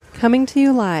Coming to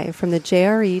you live from the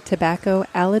JRE Tobacco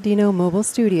Aladino Mobile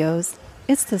Studios,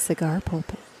 it's the Cigar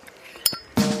Pulpit.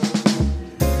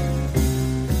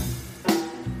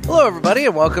 Hello, everybody,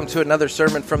 and welcome to another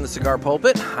sermon from the Cigar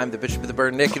Pulpit. I'm the Bishop of the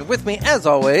Burn, Nick, and with me, as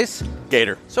always,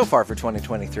 Gator. So far for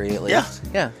 2023, at least.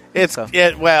 Yeah. It's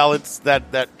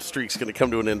that streak's going to come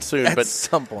to an end soon, at but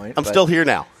some point. I'm still here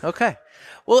now. Okay.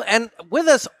 Well, and with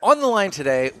us on the line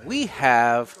today, we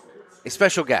have a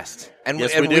special guest, and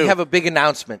Yes, we do. have a big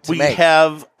announcement to We make.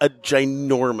 have a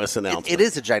ginormous announcement. It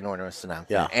is a ginormous announcement.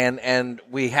 Yeah. And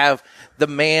we have the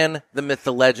man, the myth,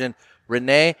 the legend,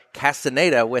 Rene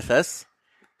Castaneda with us.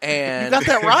 And You got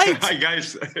that right. Hi,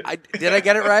 guys. Did I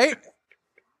get it right?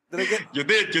 You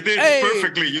did Hey,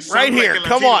 perfectly. You sound right here. like a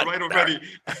Come Latino on. right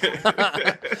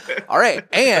already. All right.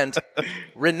 And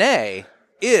Rene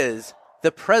is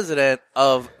the president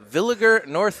of Villiger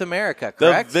North America,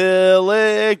 correct? The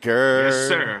Villiger. Yes,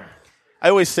 sir. I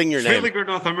always sing your name. Villiger,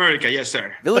 North America. Yes,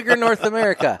 sir. Villiger North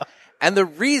America. And the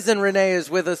reason Rene is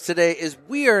with us today is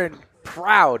we are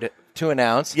proud to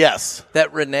announce Yes.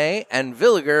 that Rene and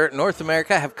Villiger North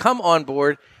America have come on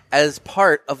board as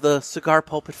part of the Cigar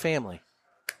Pulpit family.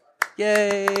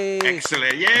 Yay!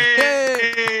 Excellent.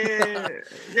 Yay!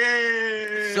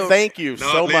 Yay! So- Thank you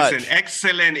so listen, much.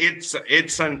 excellent.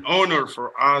 It's an honor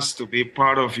for us to be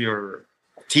part of your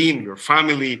team, your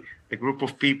family, the group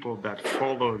of people that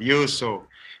follow you. So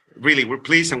really, we're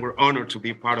pleased and we're honored to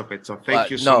be part of it. So thank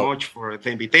you so much for the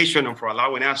invitation and for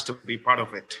allowing us to be part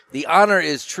of it. The honor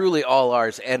is truly all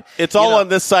ours. And It's all on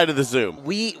this side of the Zoom.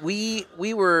 We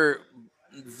were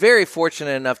very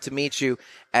fortunate enough to meet you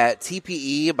at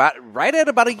TPE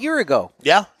about a year ago.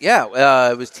 Yeah. Yeah,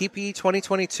 it was TPE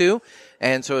 2022,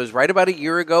 and so it was right about a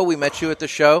year ago. We met you at the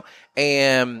show,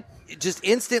 and just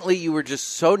instantly you were just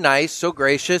so nice, so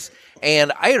gracious,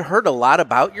 and I had heard a lot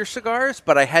about your cigars,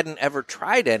 but I hadn't ever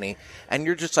tried any, and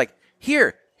you're just like,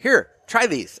 here, try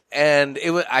these, and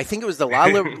I think it was the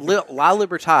La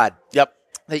Libertad Yep.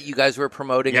 that you guys were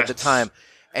promoting at Yes. the time,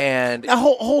 and Now,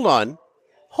 hold on.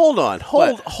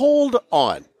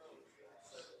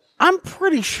 I'm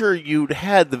pretty sure you'd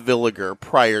had the Villiger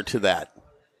prior to that.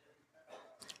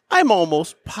 I'm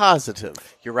almost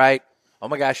positive. you're right. Oh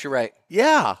my gosh, you're right.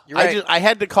 Yeah. You're right. I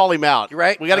had to call him out. You're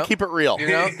right. We got to Nope. keep it real.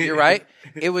 You're right.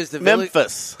 It was the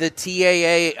Memphis. the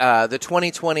TAA, the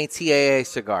 2020 TAA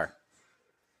cigar.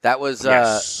 That was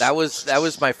Yes. that was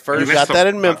my You first. got that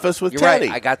in Memphis with You're Teddy.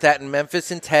 right. I got that in Memphis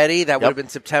and Teddy. That would Yep. have been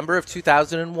September of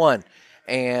 2001.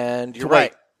 And you're Wait,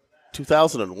 right.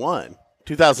 2001.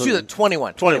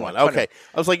 2021. 21. Okay.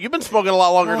 I was like, you've been smoking a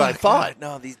lot longer than I thought.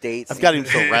 No, these dates. I've got him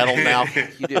so rattled now.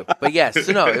 You do. But yes,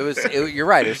 so no, you're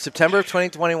right. It was September of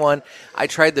 2021. I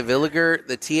tried the Villiger,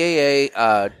 the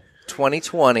TAA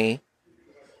 2020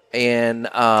 in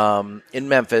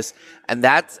Memphis, and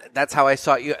that's how I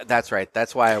sought you. That's right.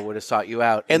 That's why I would have sought you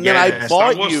out. And then I Yes,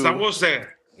 bought that you. was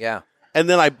there. Yeah, And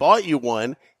then I bought you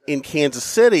one in Kansas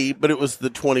City, but it was the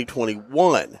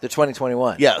 2021. the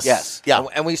 2021. Yes. Yeah.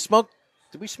 And we smoked.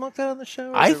 Did we smoke that on the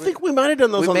show? I think we might have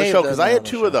done those We on may the have show done because that I on had the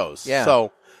two show. of those. Yeah.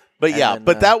 So, but And yeah, then,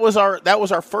 but that was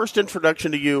our first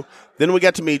introduction to you. Then we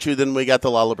got to meet you. Then we got the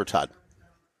La Libertad.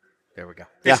 There we go.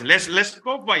 Yeah. Listen, let's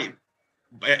go by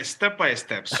step by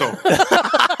step. So for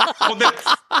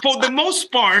the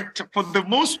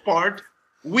most part,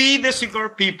 we the cigar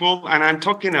people, and I'm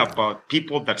talking about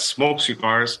people that smoke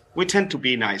cigars, we tend to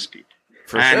be nice people.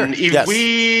 And sure. if Yes.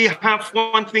 we have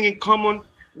one thing in common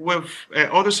with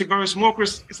other cigar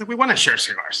smokers, is that we want to share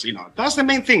cigars. That's the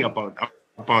main thing about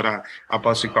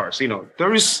cigars.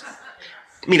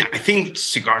 I think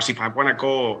cigars, if I want to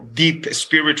go deep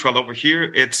spiritual over here,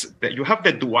 it's that you have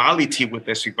the duality with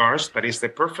the cigars. That is the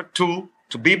perfect tool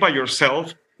to be by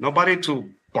yourself, nobody to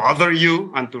bother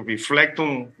you and to reflect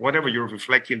on whatever you're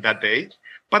reflecting that day.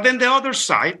 But then the other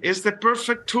side is the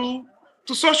perfect tool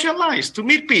to socialize, to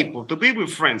meet people, to be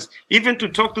with friends, even to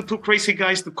talk to two crazy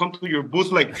guys to come to your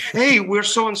booth like, hey, we're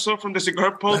so-and-so from the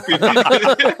Cigar Pulpit.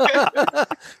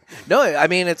 No, I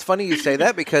mean, it's funny you say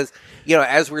that because,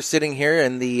 as we're sitting here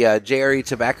in the JRE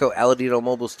Tobacco Aladino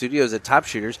Mobile Studios at Top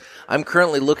Shooters, I'm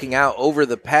currently looking out over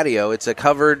the patio. It's a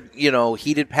covered,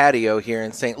 heated patio here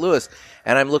in St. Louis.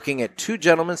 And I'm looking at two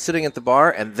gentlemen sitting at the bar,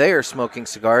 and they are smoking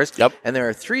cigars. Yep. And there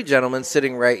are three gentlemen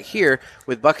sitting right here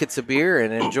with buckets of beer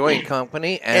and enjoying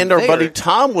company. And our buddy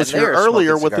Tom was here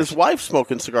earlier with his wife. wife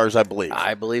smoking cigars, I believe.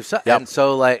 I believe so. Yep. And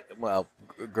so,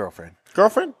 girlfriend.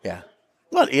 Girlfriend? Yeah.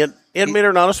 What? He hadn't made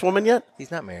her an honest woman yet? He's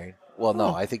not married. Well,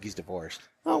 no, I think he's divorced.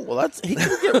 Oh, well, he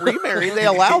can get remarried. They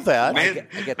allow that. Man,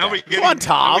 I get now that. Come on,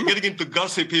 Tom. We're getting into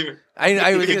gossip here. I was We're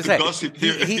going to getting say, into gossip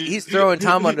here. he's throwing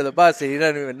Tom under the bus, and he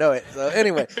doesn't even know it. So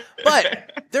anyway,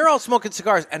 but they're all smoking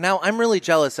cigars, and now I'm really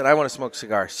jealous, and I want to smoke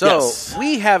cigars. So Yes.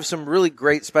 we have some really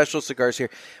great special cigars here.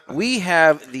 We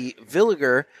have the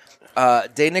Villiger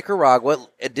de Nicaragua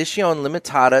Edición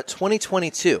Limitada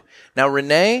 2022. Now,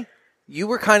 Renee, you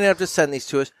were kind enough to send these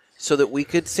to us so that we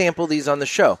could sample these on the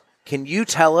show. Can you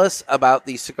tell us about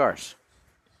these cigars?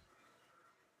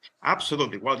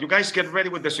 Absolutely. Well, you guys get ready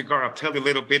with the cigar. I'll tell you a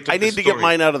little bit. I need to get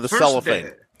mine out of the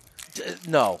cellophane.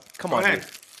 No, come on, Go ahead. dude.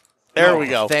 There No, we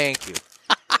go. Thank you.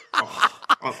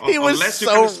 He was Unless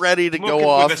so you're gonna ready to smoke go it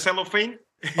off. With the cellophane.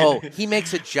 Oh, he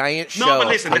makes a giant show No, but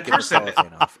listen, of the taking the person-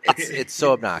 cellophane off. It's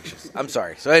so obnoxious. I'm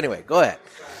sorry. So anyway, go ahead.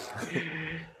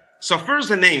 So first,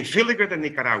 the name Villiger de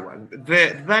Nicaragua.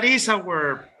 That is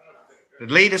our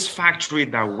latest factory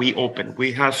that we opened.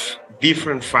 We have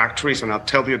different factories, and I'll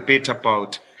tell you a bit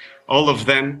about all of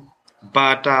them.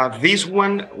 But this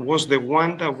one was the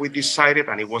one that we decided,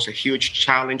 and it was a huge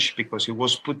challenge because it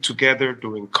was put together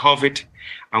during COVID.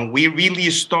 And we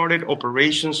really started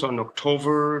operations on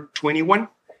October 21.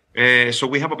 So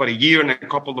we have about a year and a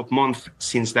couple of months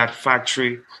since that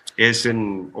factory is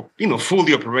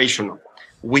fully operational.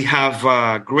 We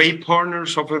have great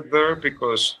partners over there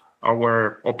because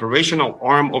our operational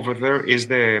arm over there is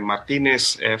the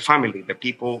Martinez family, the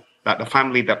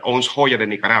family that owns Joya de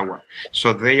Nicaragua.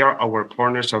 So they are our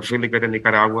partners of Villiger de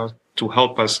Nicaragua to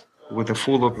help us with the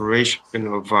full operation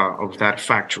of that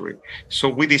factory. So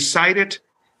we decided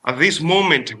at this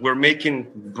moment, we're making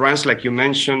brands like you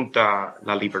mentioned,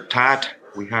 La Libertad,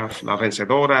 we have La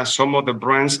Vencedora, some other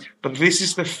brands, but this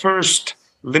is the first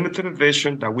limited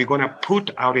edition that we're going to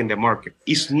put out in the market.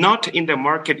 It's not in the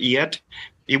market yet.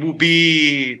 It will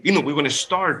be, we're going to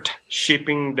start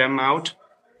shipping them out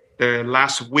the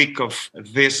last week of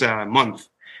this month.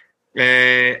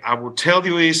 I will tell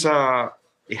you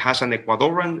it has an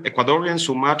Ecuadorian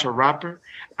Sumatra wrapper,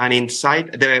 and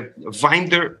inside the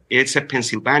binder, it's a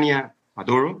Pennsylvania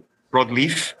Maduro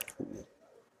broadleaf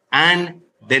and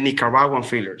the Nicaraguan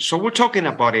filler. So we're talking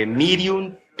about a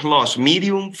medium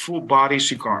full body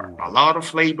cigar. A lot of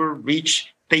flavor,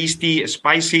 rich, tasty,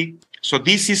 spicy. So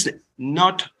this is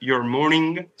not your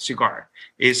morning cigar.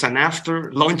 It's an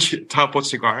after lunch type of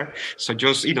cigar. So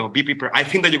just, be prepared. I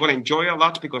think that you're going to enjoy a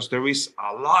lot because there is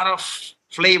a lot of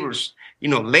flavors,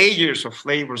 layers of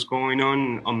flavors going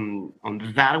on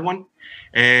that one.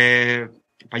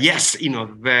 But yes,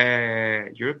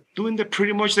 you're doing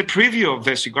pretty much the preview of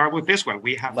the cigar with this one.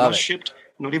 We have not shipped,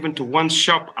 not even to one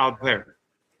shop out there.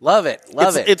 Love it.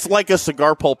 It's like a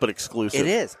Cigar Pulpit exclusive. It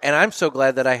is. And I'm so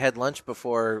glad that I had lunch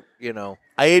before,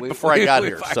 I ate before I got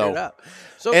here.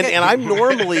 So, okay. and I'm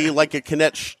normally like a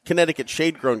Connecticut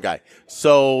shade-grown guy.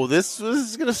 So this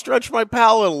is going to stretch my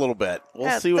palate a little bit.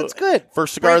 We'll see. That's good.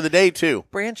 First cigar of the day, too.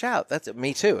 Branch out. That's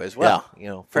me, too, as well.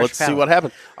 Yeah. Fresh Let's see palate. what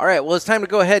happens. All right. Well, it's time to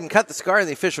go ahead and cut the cigar. And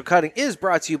the official cutting is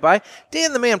brought to you by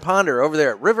Dan the Man Ponder over there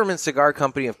at Riverman Cigar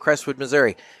Company of Crestwood,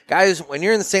 Missouri. Guys, when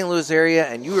you're in the St. Louis area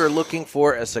and you are looking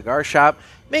for a cigar shop,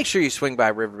 make sure you swing by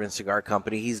Riverman Cigar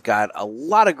Company. He's got a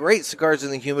lot of great cigars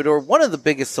in the humidor, one of the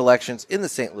biggest selections in the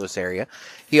St. Louis area.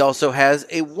 He also has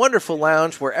a wonderful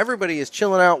lounge where everybody is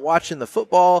chilling out watching the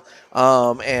football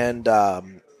and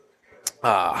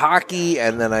hockey,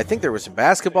 and then I think there was some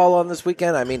basketball on this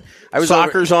weekend. I mean,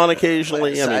 Soccer's on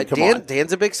occasionally. Come on.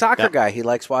 Dan's a big soccer guy. He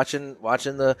likes watching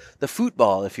the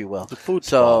football, if you will. The football.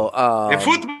 So, The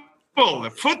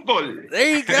football.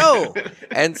 there you go.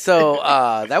 And so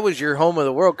that was your home of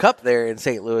the World Cup there in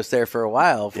St. Louis there for a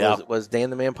while. Was Dan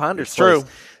the Man Ponder's place. True.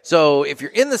 So if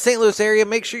you're in the St. Louis area,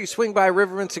 make sure you swing by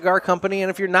Riverman Cigar Company. And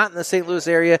if you're not in the St. Louis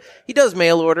area, he does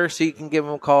mail order, so you can give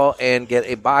him a call and get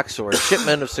a box or a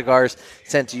shipment of cigars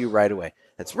sent to you right away.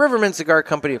 That's Riverman Cigar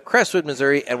Company of Crestwood,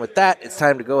 Missouri. And with that, it's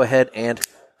time to go ahead and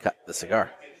cut the cigar.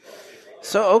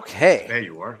 So, okay. There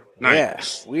you are.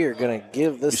 Nice. Yeah, we are going to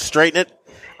give this... You straighten it?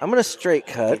 I'm going to straight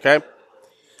cut. Okay.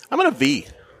 I'm going to V.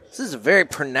 This is a very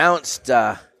pronounced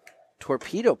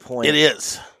torpedo point. It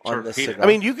is. On this cigar. I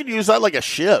mean, you could use that like a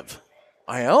shiv.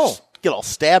 I know. Get all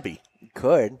stabby. You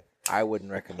could. I wouldn't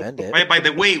recommend it. By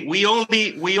the way, we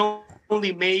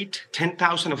only made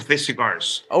 10,000 of these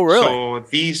cigars. Oh, really? So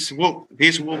these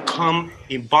will come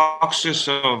in boxes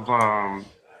of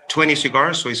 20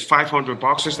 cigars. So it's 500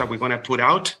 boxes that we're going to put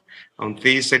out on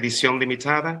this edición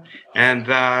limitada, and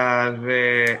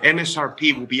the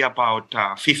MSRP will be about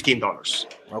 $15.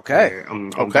 Okay. On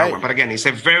that one. But again, it's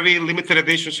a very limited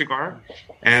edition cigar,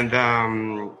 and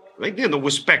we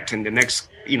expect in the next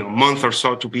month or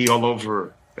so to be all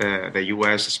over the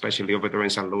U.S., especially over there in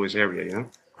St. Louis area. You know.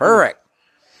 Correct.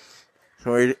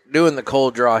 So we're doing the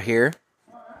cold draw here.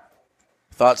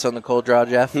 Thoughts on the cold draw,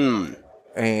 Jeff?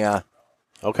 Okay.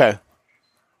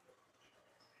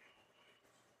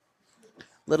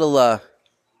 Little,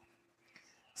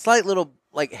 slight little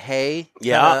like hay.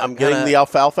 Yeah, I'm getting the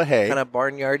alfalfa hay. Kind of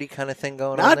barnyardy kind of thing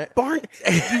going on Not there.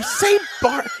 You say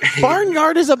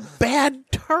barnyard is a bad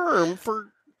term for.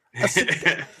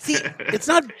 See, it's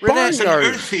not barnyard.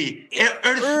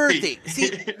 Earthy.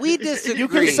 See, we disagree. You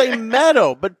can say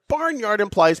meadow, but barnyard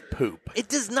implies poop. It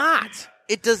does not.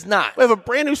 It does not. We have a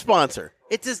brand new sponsor.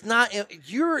 It does not.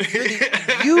 You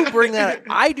bring that up.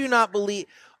 I do not believe.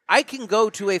 I can go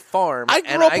to a farm. I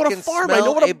grew up on a farm. I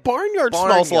know what a barnyard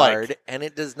smells like. And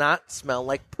it does not smell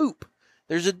like poop.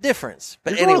 There's a difference.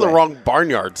 But You're anyway, going to the wrong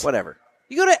barnyards. Whatever.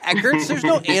 You go to Eckert's, there's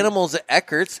no animals at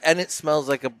Eckert's, and it smells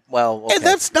like a, well, okay. And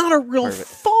that's not a real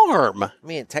farm. I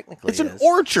mean, technically it's an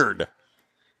orchard.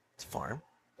 It's a farm.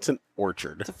 It's an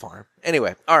orchard. It's a farm.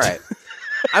 Anyway, all right.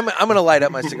 I'm going to light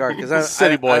up my cigar because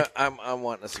I'm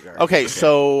wanting a cigar. Okay,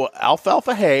 so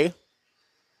alfalfa hay.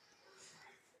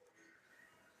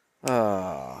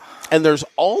 And there's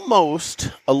almost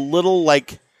a little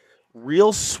like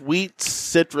real sweet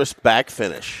citrus back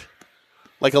finish.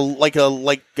 Like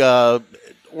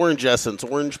orange essence,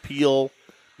 orange peel,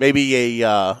 maybe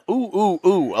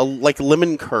like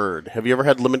lemon curd. Have you ever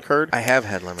had lemon curd? I have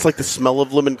had lemon curd. It's like the smell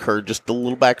of lemon curd, just a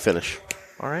little back finish.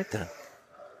 All right, then.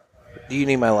 Do you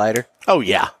need my lighter? Oh,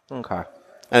 yeah. Okay.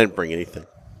 I didn't bring anything.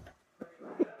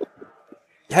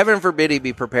 Heaven forbid he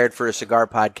be prepared for a cigar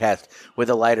podcast with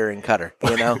a lighter and cutter,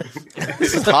 you know?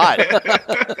 This is hot.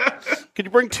 Could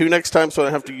you bring two next time so I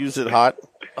don't have to use it hot?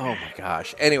 Oh, my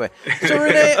gosh. Anyway, so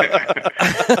Renee,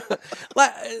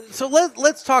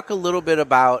 let's talk a little bit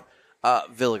about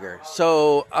Villiger.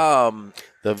 So,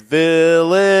 the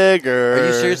Villiger. Are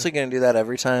you seriously going to do that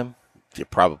every time? Yeah,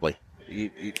 probably.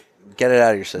 You get it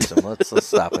out of your system. Let's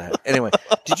stop that. Anyway,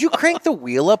 did you crank the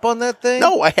wheel up on that thing?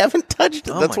 No, I haven't touched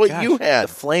it. That's what you had.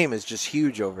 The flame is just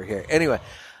huge over here. Anyway,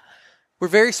 we're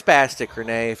very spastic,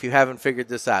 Renee. If you haven't figured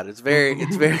this out, it's very.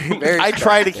 I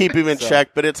try to keep him in check,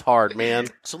 but it's hard, man.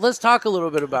 So let's talk a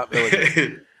little bit about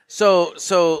Villiger.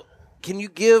 So can you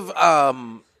give a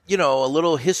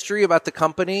little history about the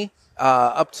company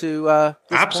up to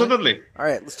this Absolutely. point? All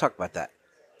right, let's talk about that.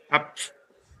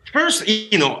 First,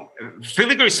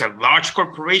 Villiger is a large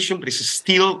corporation, but it's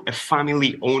still a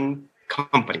family-owned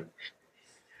company.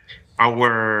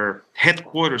 Our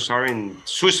headquarters are in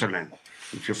Switzerland.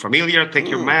 If you're familiar, take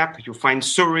your map. You find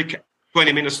Zurich,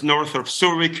 20 minutes north of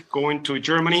Zurich, going to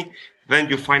Germany. Then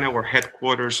you find our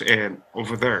headquarters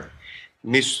over there.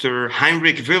 Mr.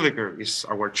 Heinrich Villiger is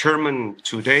our chairman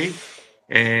today.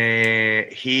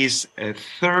 He's a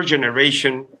third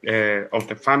generation of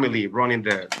the family running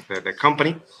the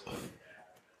company.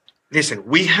 Listen,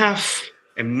 we have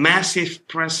a massive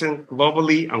presence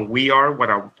globally, and we are what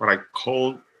I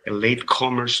call a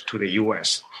latecomers to the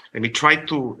U.S. Let me try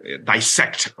to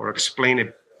dissect or explain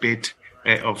a bit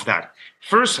of that.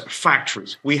 First,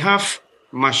 factories. We have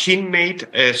machine-made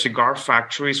cigar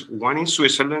factories, one in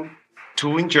Switzerland,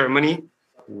 two in Germany,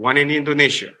 one in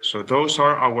Indonesia. So those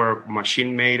are our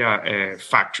machine-made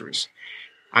factories.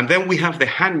 And then we have the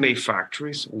handmade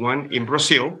factories, one in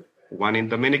Brazil, one in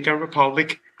Dominican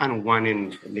Republic, and one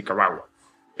in Nicaragua.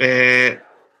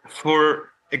 For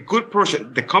a good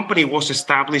portion, the company was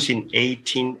established in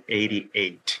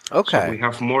 1888. Okay. So we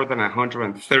have more than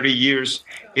 130 years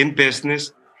in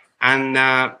business. And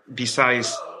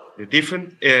besides the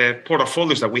different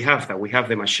portfolios that we have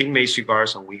the machine-made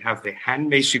cigars and we have the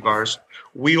handmade cigars,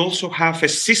 we also have a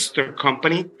sister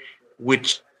company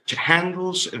which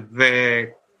handles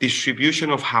the distribution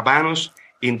of Habanos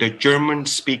in the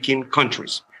German-speaking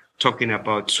countries. Talking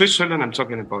about Switzerland, I'm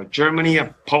talking about Germany,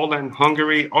 Poland,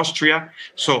 Hungary, Austria.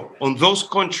 So on those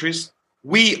countries,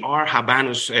 we are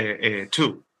Habanos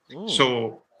too.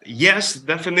 So yes,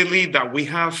 definitely that we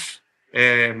have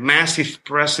a massive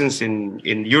presence in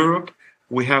Europe.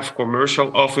 We have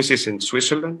commercial offices in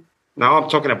Switzerland. Now I'm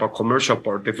talking about commercial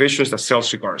part divisions that sell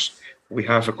cigars. We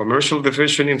have a commercial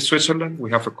division in Switzerland.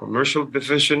 We have a commercial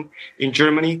division in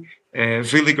Germany,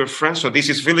 Villiger France. So this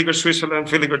is Villiger Switzerland,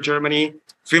 Villiger Germany,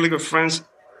 Villiger France,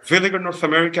 Villiger North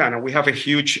America, and we have a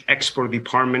huge export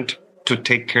department to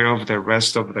take care of the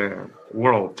rest of the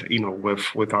world,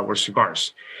 with our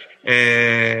cigars.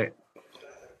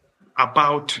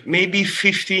 About maybe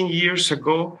 15 years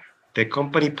ago, the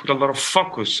company put a lot of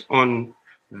focus on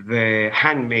the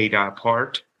handmade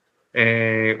part.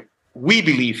 We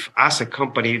believe as a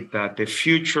company that the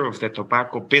future of the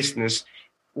tobacco business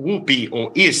will be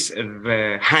or is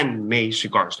the handmade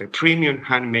cigars, the premium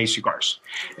handmade cigars.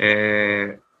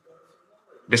 The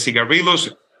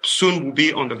cigarillos soon will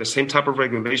be under the same type of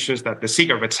regulations that the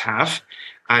cigarettes have,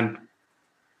 and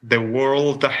the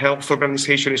World Health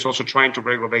Organization is also trying to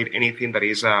regulate anything that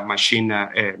is machine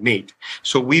made.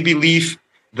 So we believe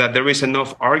that there is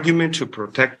enough argument to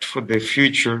protect for the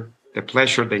future the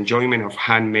pleasure, the enjoyment of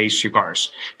handmade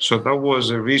cigars. So that was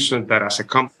a reason that as a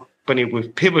company,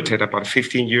 we've pivoted about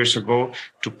 15 years ago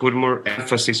to put more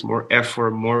emphasis, more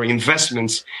effort, more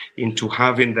investments into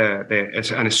having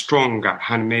a strong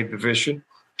handmade division.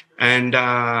 And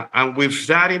with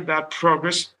that, in that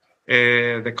progress,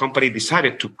 the company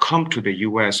decided to come to the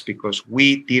U.S. because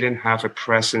we didn't have a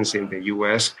presence in the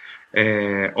U.S.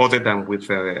 Other than with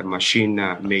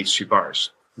machine-made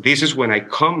cigars. This is when I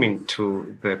come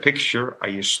into the picture.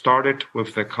 I started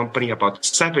with the company about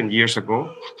 7 years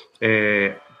ago.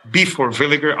 Before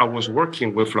Villiger, I was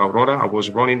working with La Aurora. I was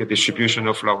running the distribution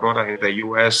of La Aurora in the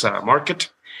U.S. Market.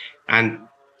 And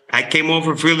I came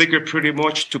over Villiger pretty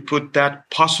much to put that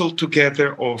puzzle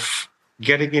together of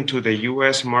getting into the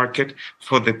U.S. market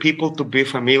for the people to be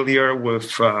familiar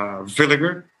with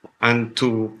Villiger and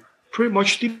to pretty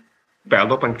much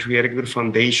develop and create a good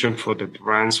foundation for the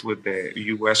brands with the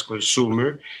U.S.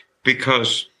 consumer,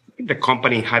 because the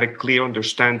company had a clear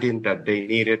understanding that they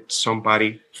needed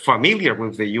somebody familiar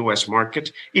with the U.S.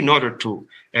 market in order to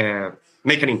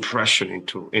make an impression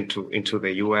into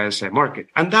the U.S. market.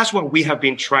 And that's what we have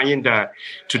been trying to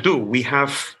do. We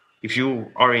have, if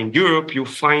you are in Europe, you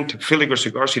find Villiger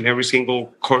cigars in every single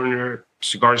corner,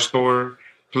 cigar store,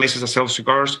 places that sell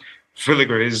cigars.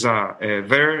 Villiger is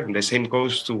there, and the same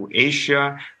goes to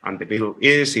Asia and the Middle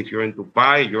East. If you're in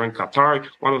Dubai, you're in Qatar,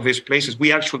 one of these places.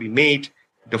 We actually made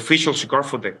the official cigar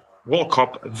for the World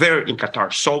Cup there in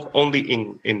Qatar, sold only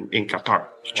in Qatar.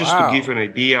 Just to give you an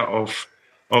idea of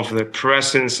the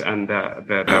presence and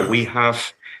that we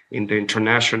have in the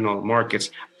international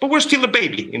markets. But we're still a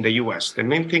baby in the U.S. The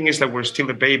main thing is that we're still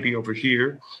a baby over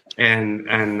here,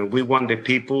 and we want the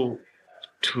people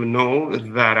to know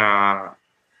that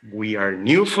we are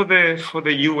new for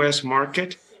the U.S.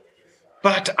 market,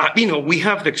 but we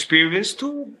have the experience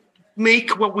to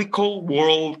make what we call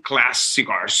world-class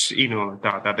cigars.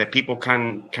 That the people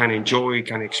can enjoy,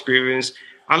 can experience.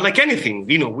 And like anything,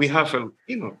 we have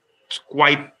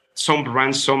quite some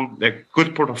brands, a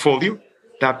good portfolio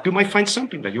that you might find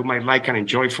something that you might like and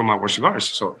enjoy from our cigars.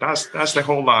 So that's the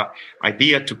whole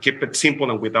idea, to keep it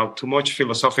simple and without too much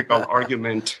philosophical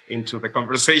argument into the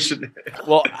conversation.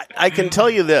 Well, I can tell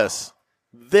you this.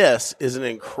 This is an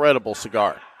incredible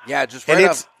cigar. Yeah, just right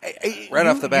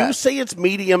off the bat. You say it's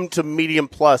medium to medium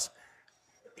plus.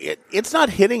 It's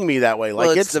not hitting me that way.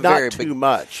 Like, it's not too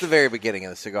much. It's the very beginning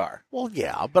of the cigar. Well,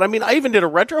 yeah, but I even did a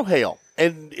retrohale,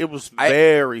 and it was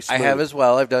very smooth. I have as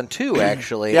well. I've done two,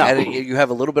 actually. Yeah. And you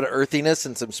have a little bit of earthiness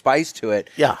and some spice to it.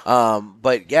 Yeah.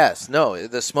 But yes,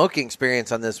 the smoking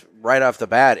experience on this right off the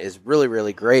bat is really,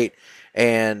 really great.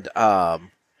 And I'm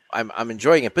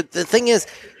enjoying it. But the thing is,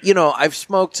 I've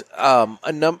smoked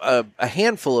a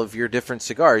handful of your different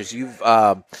cigars. You've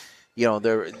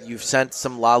sent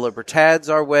some La Libertads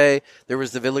our way. There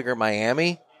was the Villiger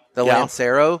Miami, the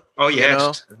Lancero. Oh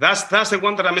yes, that's the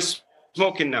one that I'm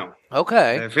smoking now.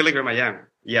 Okay, Villiger Miami.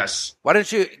 Yes. Why don't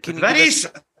you? Can you? That is.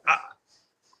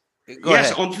 Go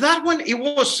ahead. On that one, it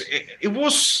was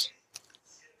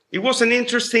an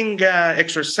interesting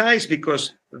exercise,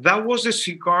 because that was a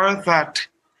cigar that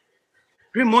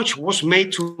pretty much was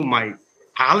made to my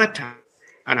palate.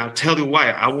 And I'll tell you why.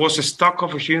 I was stuck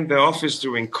over here in the office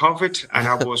during COVID, and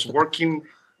I was working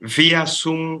via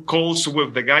Zoom calls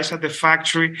with the guys at the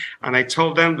factory. And I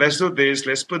told them, let's do this,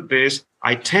 let's put this.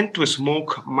 I tend to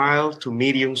smoke mild to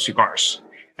medium cigars.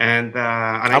 And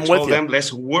I told them,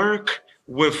 let's work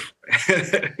with,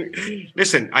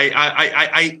 listen,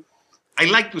 I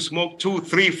like to smoke 2,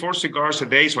 3, 4 cigars a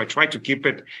day. So I try to keep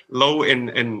it low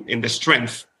in the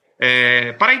strength.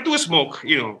 But I do smoke,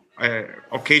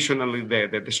 occasionally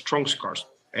the strong cigars.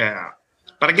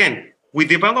 But again, we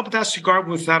developed that cigar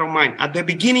with that in mind. At the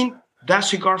beginning, that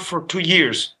cigar for 2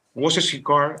 years was a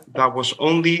cigar that was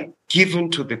only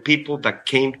given to the people that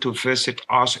came to visit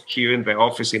us here in the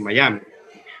office in Miami.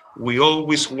 We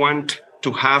always want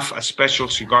to have a special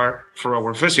cigar for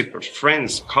our visitors,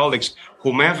 friends, colleagues,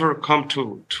 whomever come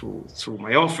to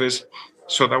my office.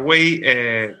 So that way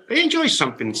they enjoy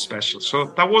something special.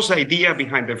 So that was the idea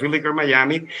behind the Villiger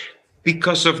Miami,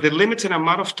 because of the limited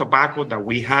amount of tobacco that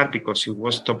we had, because it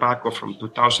was tobacco from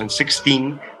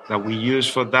 2016 that we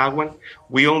used for that one.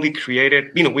 We only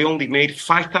made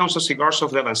 5,000 cigars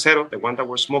of the Lancero, the one that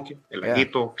we're smoking, the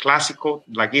Laguito Clásico,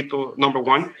 Laguito number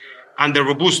 1. and the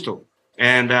Robusto.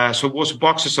 And so it was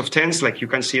boxes of 10s, like you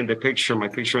can see in the picture, my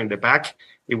picture in the back.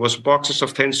 It was boxes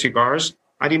of 10 cigars.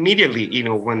 And immediately,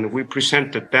 when we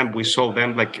presented them, we sold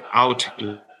them like out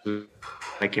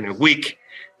like in a week.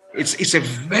 It's a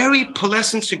very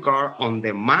pleasant cigar on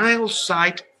the mild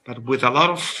side, but with a lot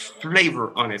of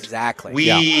flavor on it. Exactly.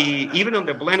 Even on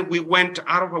the blend, we went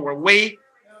out of our way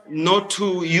not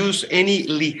to use any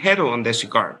ligero on the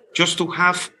cigar, just to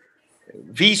have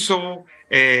viso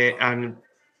and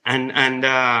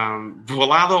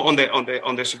volado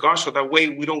on the cigar, so that way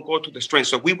we don't go to the strength.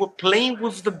 So we were playing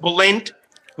with the blend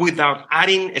without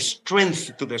adding a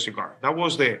strength to the cigar. That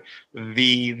was the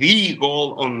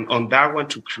goal on that one,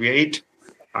 to create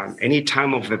any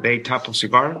time of the day type of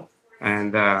cigar,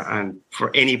 and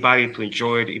for anybody to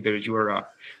enjoy it.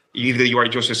 Either you are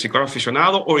just a cigar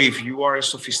aficionado, or if you are a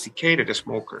sophisticated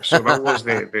smoker. So that was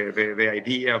the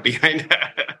idea behind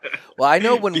that. Well, I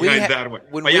know when that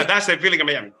one. That's a feeling in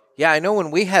Miami. Yeah, I know when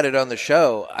we had it on the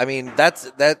show. I mean,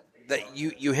 that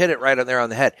you hit it right on there on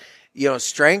the head.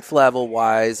 Strength level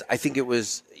wise, I think it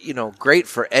was great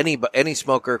for any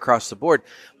smoker across the board,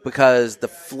 because the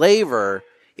flavor.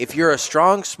 If you're a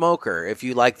strong smoker, if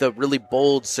you like the really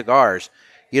bold cigars,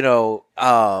 the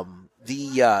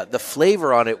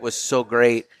flavor on it was so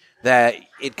great that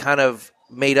it kind of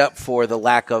made up for the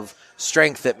lack of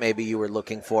strength that maybe you were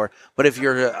looking for. But if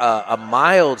you're a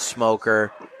mild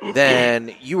smoker,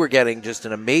 then you were getting just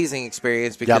an amazing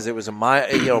experience, because it was a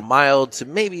mild to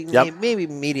maybe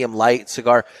medium light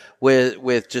cigar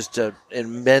with just an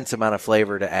immense amount of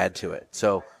flavor to add to it.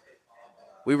 So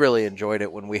we really enjoyed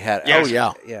it when we had. Yes.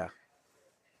 Oh yeah.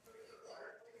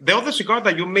 The other cigar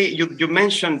that you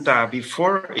mentioned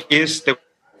before is the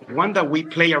one that we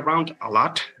play around a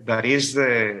lot. That is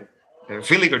the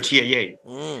Villiger TAA.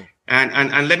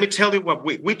 And let me tell you what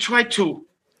we try to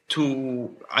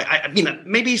I mean,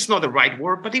 maybe it's not the right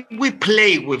word, but we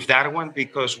play with that one,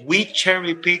 because we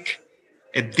cherry pick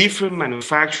a different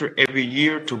manufacturer every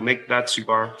year to make that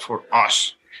cigar for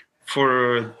us,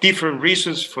 for different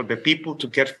reasons, for people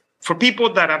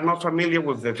that are not familiar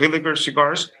with the Villiger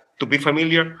cigars, to be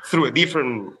familiar through a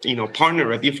different,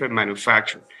 partner, a different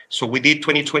manufacturer. So we did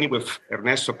 2020 with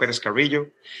Ernesto Perez Carrillo.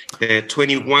 The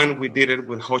 21, we did it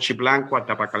with Jochi Blanco at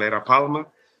Tabacalera Palma.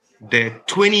 The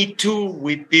 22,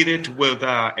 we did it with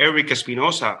Eric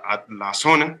Espinosa at La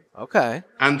Zona. Okay.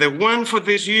 And the one for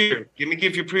this year, let me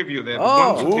give you a preview. The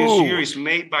one for this year is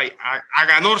made by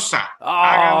Aganorsa.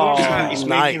 Aganorsa is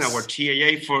making our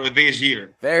TAA for this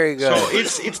year. Very good. So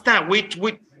it's that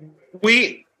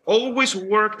we always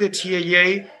work the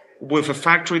TAA with a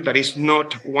factory that is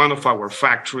not one of our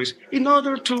factories, in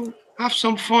order to have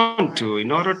some fun too,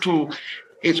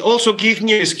 it also gives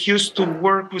me an excuse to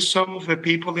work with some of the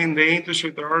people in the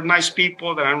industry that are nice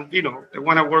people that they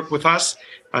want to work with us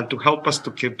and to help us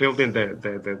to keep building the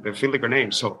Villiger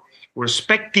name. So we're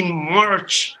expecting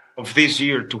March of this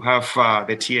year to have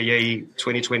the TAA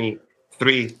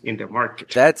 2023 in the market.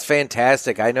 That's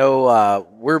fantastic. I know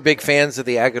we're big fans of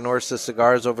the Aganorsa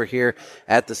cigars over here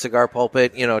at the Cigar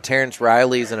Pulpit. Terrence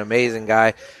Riley's an amazing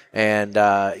guy. And,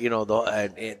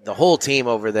 the whole team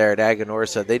over there at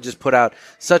Aganorsa, they just put out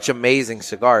such amazing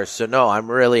cigars. So, no, I'm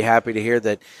really happy to hear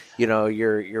that,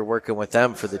 you're working with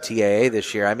them for the TAA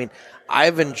this year. I mean,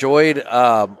 I've enjoyed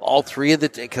all three of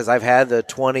because I've had the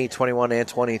 20, 21, and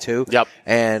 22. Yep.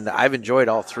 And I've enjoyed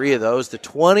all three of those. The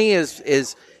 20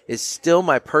 is still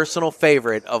my personal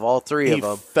favorite of all three of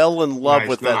them. He fell in love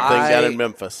with that thing down in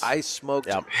Memphis. I smoked.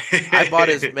 Yep. I bought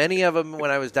as many of them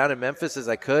when I was down in Memphis as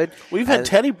I could. We've had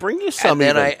Teddy bring you some.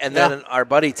 And then our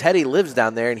buddy Teddy lives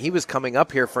down there, and he was coming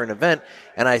up here for an event.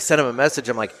 And I sent him a message.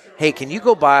 I'm like, "Hey, can you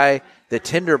go by the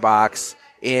Tinderbox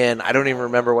in, I don't even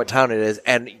remember what town it is,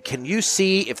 and can you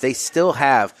see if they still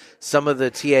have some of the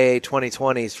TAA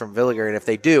 2020s from Villiger? And if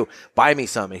they do, buy me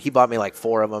some." And he bought me like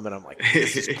 4 of them, and I'm like,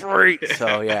 "This is great."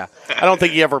 So yeah, I don't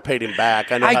think you ever paid him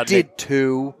back. I did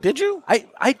too. Did you?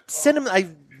 I sent him. I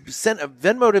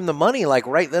Venmoed him the money like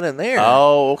right then and there.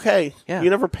 Oh, okay. Yeah. You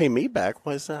never pay me back.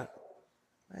 Why is that?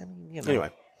 I mean,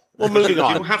 Anyway, well, moving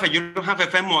on. You don't have a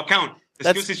Venmo account.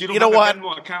 Excuses, you don't have a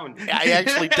Venmo account. I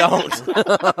actually don't.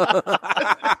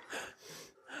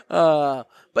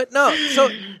 But no, so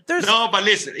there's but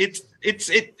listen,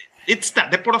 it's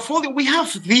that the portfolio. We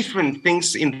have different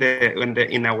things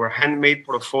in our handmade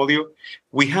portfolio.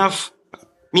 We have,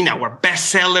 our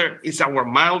bestseller is our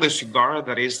mildest cigar,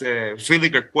 that is the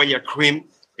Villiger Cuellar Cream.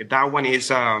 That one is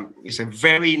a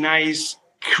very nice,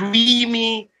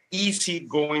 creamy,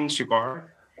 easy-going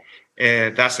cigar.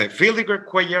 That's a Villiger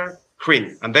Cuellar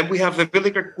Cream. And then we have the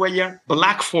Villiger Cuellar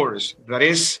Black Forest. That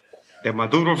is the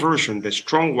Maduro version, the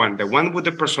strong one, the one with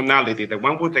the personality, the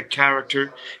one with the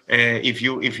character. If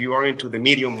you are into the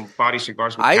medium body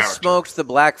cigars with I character. smoked the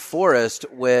Black Forest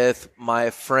with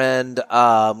my friend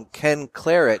Ken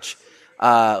Clarich,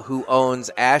 who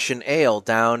owns Ash and Ale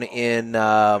down in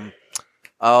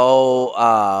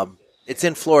it's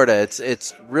in Florida.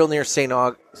 It's real near St.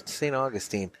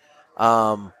 Augustine,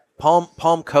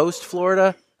 Palm Coast,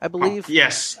 Florida, I believe.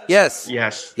 Yes.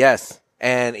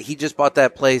 And he just bought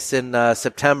that place in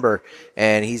September,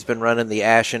 and he's been running the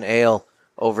Ash and Ale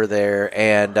over there,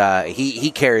 and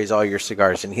he carries all your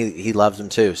cigars, and he loves them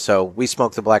too. So we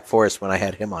smoked the Black Forest when I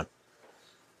had him on.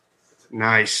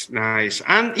 Nice.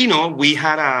 And, we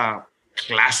had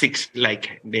classics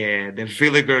like the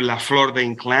Villiger La Flor de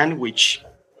Inclán, which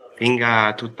I think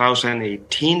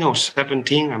 2018 or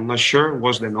 17, I'm not sure,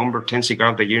 was the number 10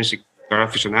 cigar of the year in Cigar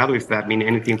Aficionado, if that means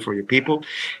anything for you people.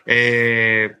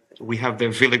 We have the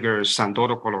Villiger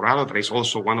Sandoro Colorado. That is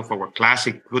also one of our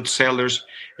classic good sellers,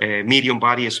 medium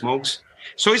body smokes.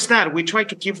 So it's that we try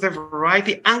to keep the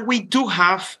variety. And we do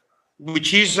have,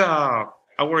 which is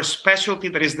our specialty,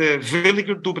 that is the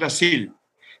Villiger do Brasil.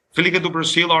 Villiger do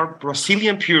Brasil are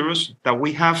Brazilian puros that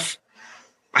we have.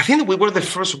 I think we were the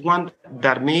first one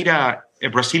that made a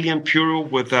Brazilian puro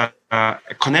with a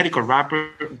Connecticut wrapper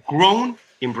grown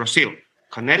in Brazil.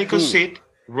 Connecticut seed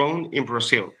grown in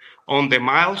Brazil. On the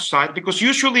mild side, because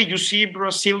usually you see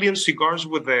Brazilian cigars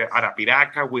with the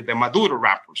Arapiraca, with the Maduro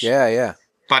wrappers. Yeah.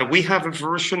 But we have a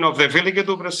version of the Villiger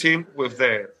do Brasil with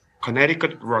the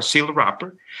Connecticut Brazil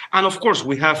wrapper. And of course,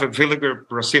 we have a Villiger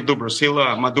do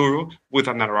Brasil Maduro with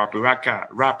an Arapiraca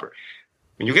wrapper.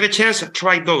 When you get a chance,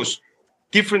 try those.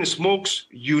 Different smokes,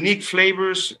 unique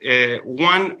flavors,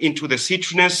 one into the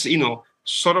citrus,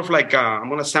 sort of like, I'm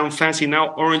going to sound fancy now,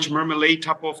 orange marmalade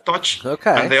type of touch.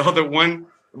 Okay. And the other one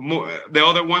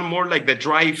more like the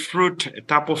dry fruit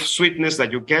type of sweetness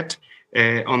that you get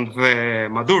on the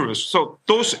Maduros. So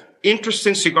those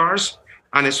interesting cigars,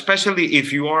 and especially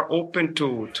if you are open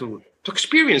to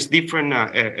experience different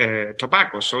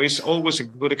tobaccos. So it's always a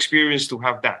good experience to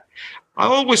have that. I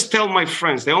always tell my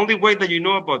friends, the only way that you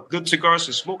know about good cigars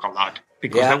is smoke a lot,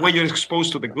 because that way you're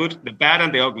exposed to the good, the bad,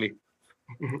 and the ugly.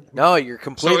 No, you're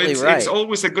completely right. It's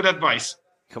always a good advice.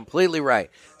 Completely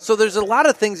right. So there's a lot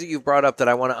of things that you've brought up that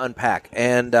I want to unpack.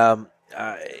 And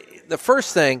the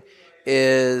first thing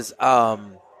is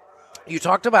you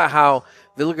talked about how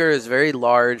Villiger is very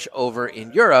large over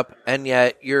in Europe, and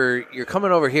yet you're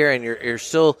coming over here and you're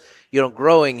still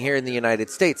growing here in the United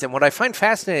States. And what I find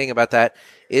fascinating about that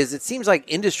is it seems like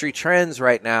industry trends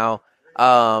right now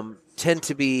tend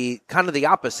to be kind of the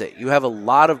opposite. You have a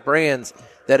lot of brands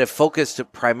that have focused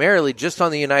primarily just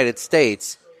on the United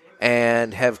States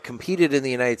and have competed in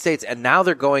the United States, and now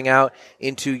they're going out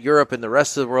into Europe and the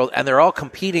rest of the world, and they're all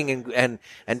competing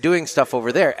and doing stuff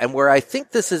over there. And where I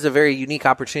think this is a very unique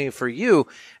opportunity for you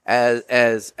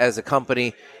as a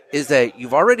company is that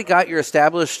you've already got your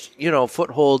established,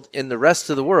 foothold in the rest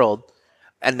of the world,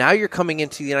 and now you're coming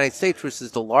into the United States, which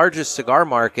is the largest cigar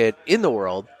market in the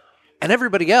world, and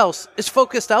everybody else is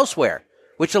focused elsewhere,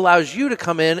 which allows you to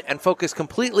come in and focus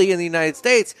completely in the United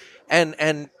States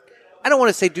and I don't want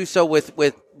to say do so with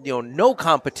no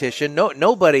competition,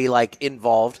 nobody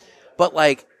involved, but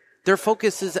their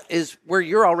focus is where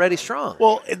you're already strong.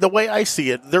 Well, the way I see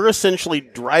it, they're essentially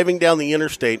driving down the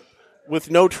interstate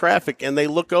with no traffic, and they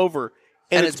look over,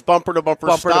 and it's bumper to bumper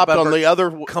stopped on the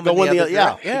other.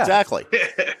 Yeah, exactly.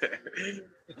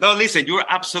 No, listen, you're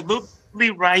absolutely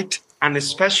right, and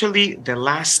especially the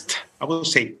last, I will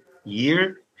say,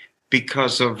 year.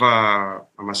 Because of,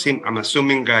 I'm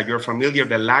assuming you're familiar,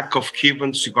 the lack of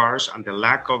Cuban cigars and the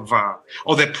lack of,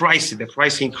 the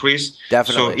price increase.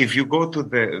 Definitely. So if you go to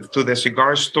the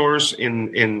cigar stores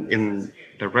in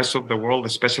the rest of the world,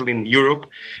 especially in Europe,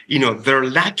 they're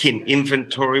lacking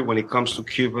inventory when it comes to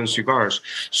Cuban cigars.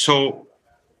 So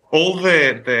all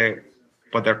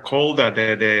what they're called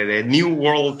the New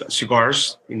World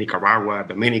cigars in Nicaragua,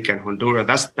 Dominican,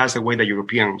 Honduras. That's the way the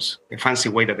Europeans, the fancy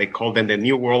way that they call them, the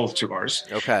New World cigars.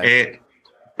 Okay.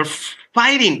 They're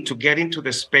fighting to get into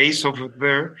the space over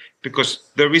there because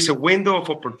there is a window of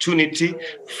opportunity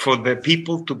for the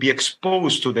people to be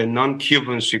exposed to the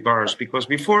non-Cuban cigars. Because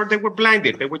before they were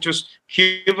blinded, they were just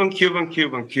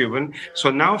Cuban.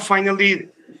 So now finally,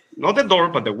 not the door,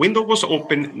 but the window was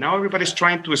open. Now everybody's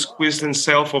trying to squeeze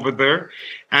themselves over there.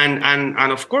 And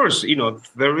of course,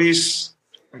 there is,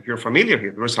 if you're familiar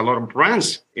here, there's a lot of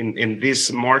brands in this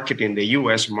market, in the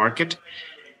U.S. market,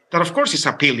 that of course is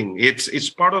appealing. It's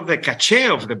part of the cachet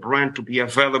of the brand to be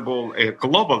available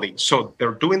globally. So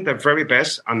they're doing their very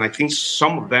best. And I think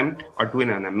some of them are doing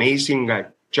an amazing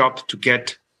job to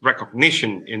get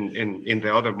recognition in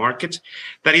the other markets,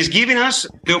 that is giving us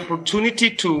the opportunity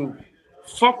to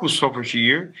focus over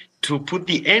here, to put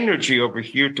the energy over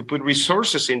here, to put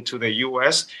resources into the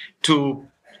U.S., to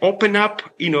open up,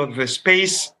 the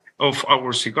space of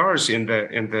our cigars in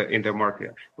the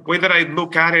market. The way that I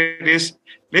look at it is,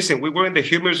 listen, we were in the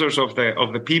humidors of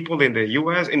the people in the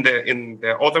U.S., in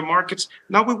the other markets.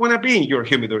 Now we want to be in your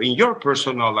humidor, in your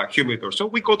personal humidor. So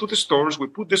we go to the stores, we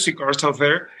put the cigars out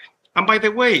there. And by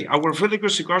the way, our Villiger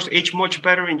cigars age much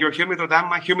better in your humidor than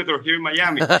my humidor here in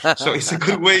Miami. So it's a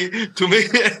good way to make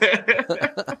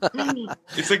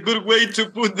it's a good way to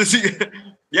put the cigar.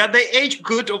 Yeah, they age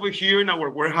good over here in our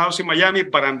warehouse in Miami,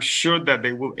 but I'm sure that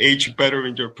they will age better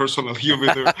in your personal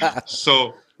humidor.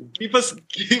 So give us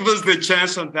the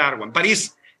chance on that one. But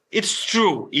it's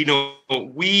true,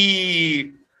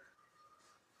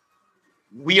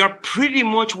 we are pretty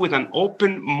much with an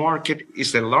open market.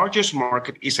 It's the largest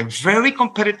market. It's a very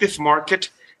competitive market,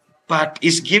 but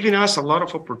it's giving us a lot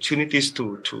of opportunities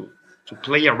to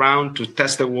play around, to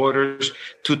test the waters,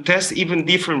 to test even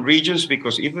different regions,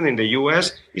 because even in the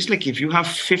U.S., it's like if you have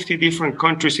 50 different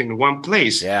countries in one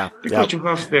place. Yeah. Because you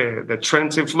have the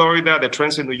trends in Florida, the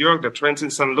trends in New York, the trends in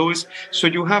St. Louis. So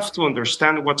you have to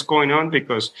understand what's going on,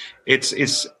 because it's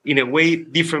in a way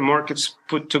different markets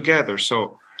put together.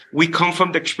 So we come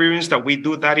from the experience that we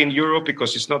do that in Europe,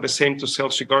 because it's not the same to sell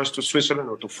cigars to Switzerland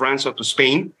or to France or to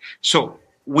Spain. So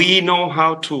we know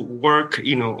how to work,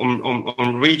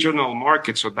 on regional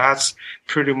markets. So that's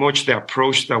pretty much the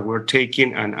approach that we're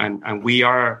taking. And we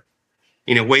are,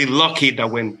 in a way, lucky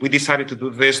that when we decided to do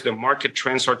this, the market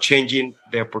trends are changing.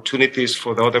 The opportunities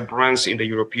for the other brands in the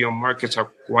European markets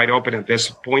are quite open at this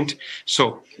point.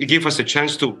 So it gives us a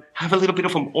chance to have a little bit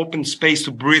of an open space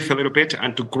to breathe a little bit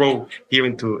and to grow here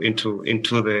into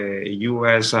the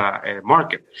U.S.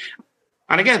 Market.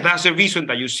 And again, that's the reason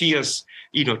that you see us,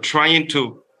 trying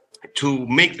to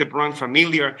make the brand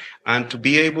familiar and to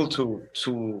be able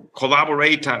to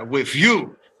collaborate with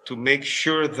you to make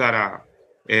sure that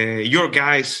your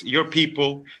guys, your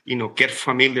people, get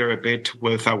familiar a bit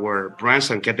with our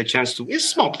brands and get the chance to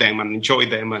smoke them and enjoy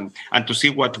them and to see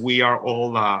what we are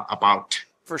all about.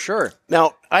 For sure.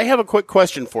 Now, I have a quick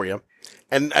question for you,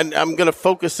 and I'm going to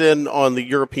focus in on the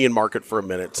European market for a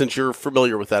minute, since you're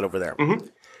familiar with that over there. Mm-hmm.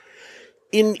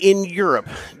 In Europe,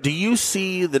 do you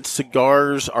see that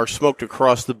cigars are smoked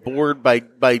across the board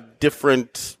by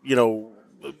different,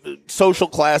 social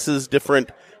classes, different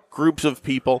groups of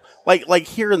people? Like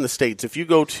here in the States, if you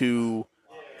go to,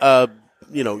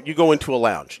 you go into a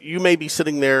lounge, you may be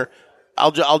sitting there.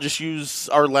 I'll just use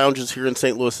our lounges here in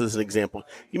St. Louis as an example.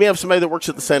 You may have somebody that works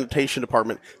at the sanitation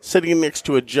department sitting next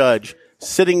to a judge,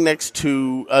 sitting next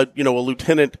to a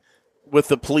lieutenant with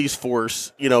the police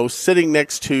force, sitting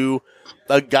next to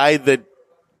a guy that,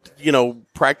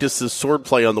 practices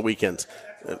swordplay on the weekends.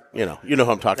 You know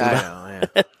who I'm talking about. I know,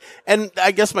 yeah. And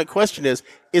I guess my question is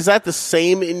that the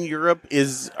same in Europe?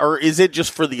 Or is it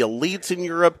just for the elites in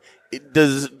Europe?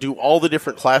 Do all the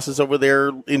different classes over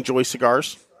there enjoy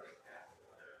cigars?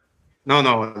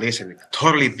 No, listen,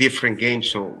 totally different game.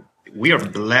 So we are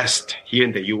blessed here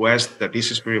in the U.S. that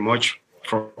this is pretty much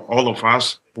for all of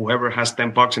us. Whoever has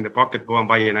 $10 in the pocket, go and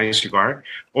buy a nice cigar.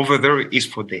 Over there is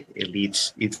for the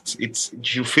elites. It's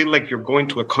you feel like you're going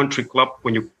to a country club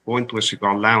when you go into a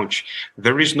cigar lounge.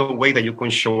 There is no way that you can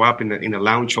show up in a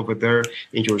lounge over there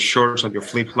in your shorts and your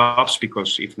flip flops,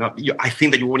 because if not, I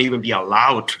think that you won't even be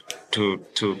allowed to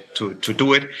do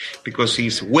it, because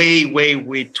it's way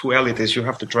too elitist. You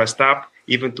have to dress up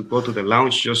even to go to the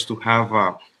lounge just to have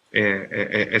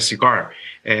a cigar.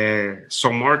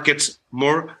 Some markets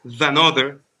more than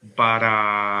other,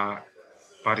 but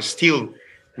still,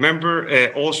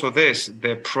 remember also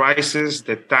the prices,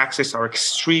 the taxes are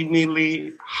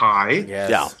extremely high.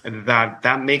 Yes. Yeah.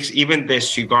 That makes even the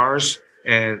cigars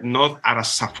not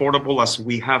as affordable as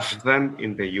we have them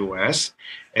in the U.S.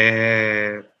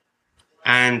 And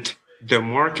the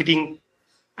marketing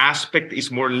aspect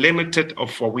is more limited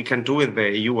of what we can do in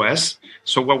the U.S.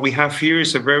 So what we have here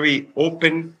is a very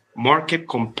open market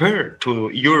compared to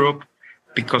Europe,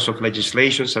 because of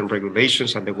legislations and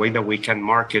regulations and the way that we can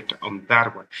market on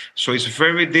that one. So it's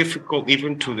very difficult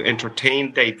even to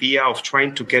entertain the idea of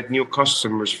trying to get new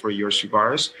customers for your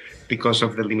cigars, because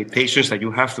of the limitations that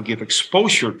you have to give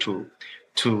exposure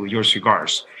to your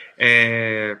cigars.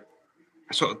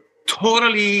 So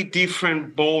totally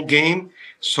different ball game.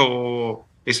 So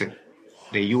listen,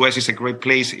 the U.S. is a great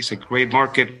place. It's a great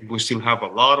market. We still have a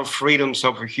lot of freedoms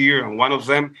over here. And one of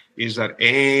them is that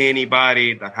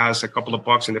anybody that has a couple of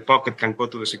bucks in the pocket can go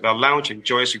to the cigar lounge,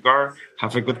 enjoy a cigar,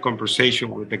 have a good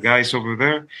conversation with the guys over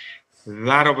there.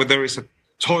 That over there is a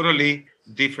totally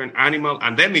different animal.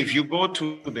 And then if you go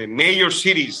to the major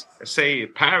cities, say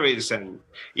Paris and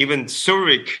even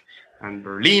Zurich and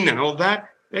Berlin and all that,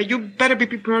 you better be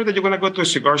prepared that you're going to go to a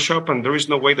cigar shop, and there is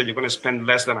no way that you're going to spend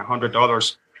less than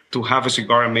 $100 to have a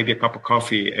cigar and maybe a cup of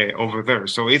coffee over there.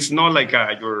 So it's not like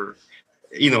your,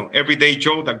 everyday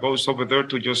Joe that goes over there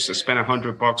to just spend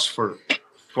 $100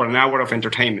 for an hour of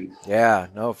entertainment. Yeah,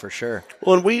 no, for sure.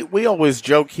 Well, and we always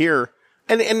joke here,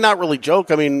 and not really joke.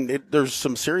 I mean, there's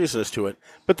some seriousness to it.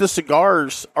 But the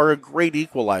cigars are a great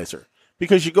equalizer,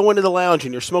 because you go into the lounge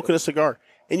and you're smoking a cigar,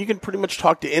 and you can pretty much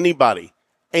talk to anybody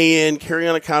and carry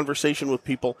on a conversation with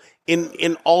people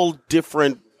in all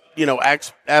different,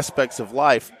 aspects of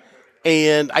life.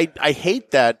 And I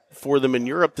hate that for them in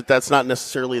Europe, that's not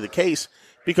necessarily the case,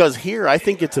 because here I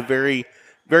think it's a very,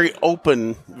 very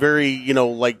open, very,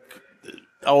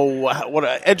 what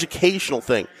an educational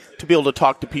thing to be able to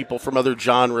talk to people from other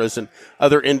genres and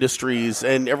other industries,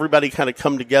 and everybody kind of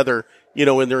come together,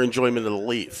 in their enjoyment of the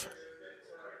leaf.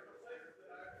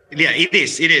 Yeah, it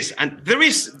is. And there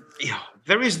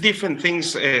is different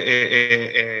things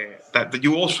that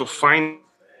you also find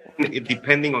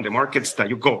depending on the markets that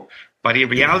you go. But in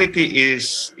reality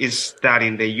is that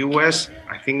in the U.S.,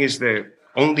 I think is the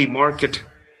only market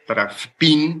that I've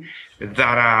been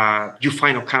that you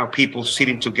find all kind of people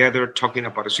sitting together talking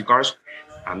about the cigars,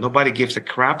 and nobody gives a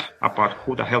crap about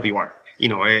who the hell you are.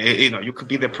 You could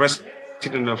be the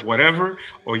president of whatever,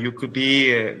 or you could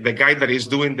be the guy that is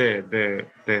doing the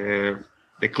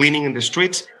cleaning in the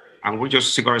streets. And we're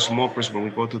just cigar smokers when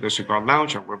we go to the cigar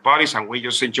lounge, and we're buddies, and we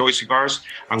just enjoy cigars,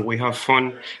 and we have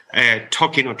fun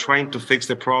talking or trying to fix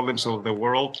the problems of the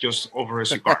world just over a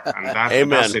cigar.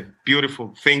 And that's a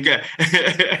beautiful thing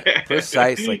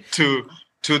Precisely. to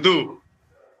do.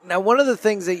 Now, one of the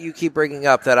things that you keep bringing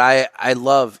up that I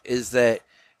love is that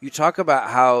you talk about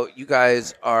how you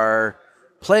guys are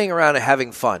playing around and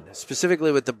having fun,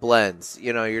 specifically with the blends.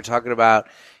 You're talking about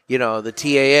the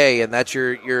TAA, and that's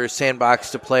your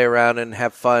sandbox to play around and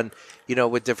have fun,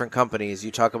 with different companies.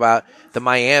 You talk about the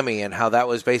Miami and how that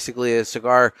was basically a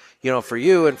cigar, for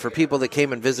you and for people that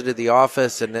came and visited the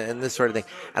office and this sort of thing.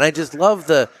 And I just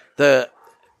love I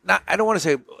don't want to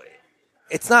say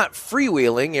it's not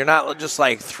freewheeling. You're not just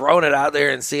like throwing it out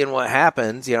there and seeing what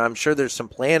happens. I'm sure there's some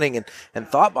planning and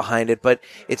thought behind it, but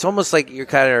it's almost like you're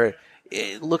kind of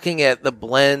looking at the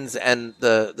blends and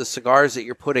the cigars that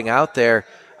you're putting out there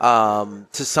to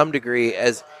some degree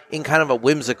as in kind of a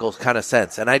whimsical kind of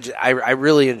sense. And I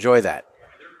really enjoy that.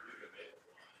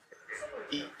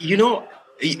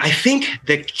 I think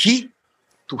the key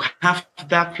to have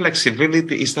that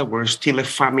flexibility is that we're still a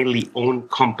family-owned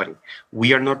company.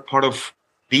 We are not part of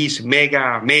this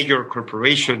major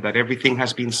corporation that everything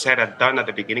has been said and done at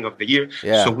the beginning of the year.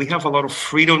 Yeah. So we have a lot of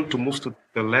freedom to move to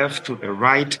the left, to the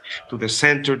right, to the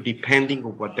center, depending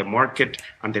on what the market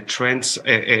and the trends of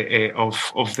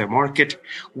the market.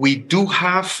 We do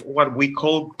have what we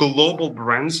call global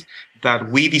brands that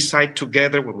we decide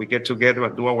together when we get together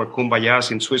and do our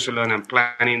kumbayas in Switzerland and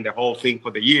planning the whole thing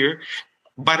for the year.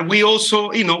 But we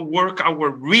also, work our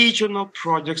regional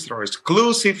projects that are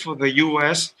exclusive for the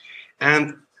U.S.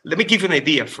 And let me give you an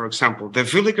idea. For example, the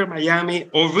Villiger Miami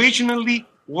originally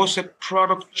was a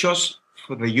product just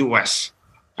for the U.S.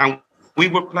 And we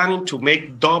were planning to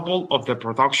make double of the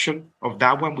production of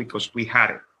that one because we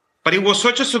had it. But it was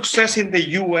such a success in the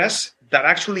U.S. that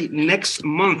actually next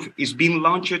month is being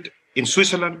launched in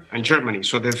Switzerland and Germany.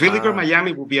 So the Villiger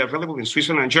Miami will be available in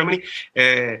Switzerland and Germany.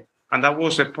 And that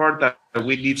was the part that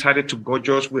we decided to go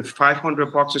just with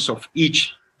 500 boxes of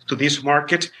each to this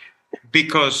market,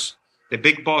 because the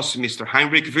big boss, Mr.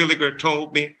 Heinrich Villiger,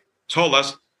 told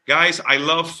us, guys, I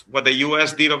love what the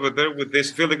U.S. did over there with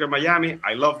this Villiger Miami.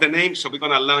 I love the name, so we're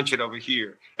going to launch it over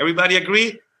here. Everybody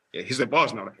agree? Yeah, he's the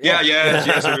boss now.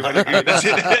 Yes, everybody agree. That's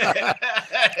it.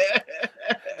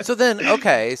 So then,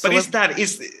 okay. So but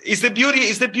it's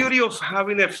the beauty of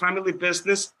having a family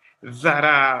business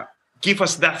that give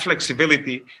us that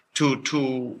flexibility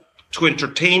to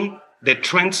entertain the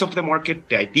trends of the market,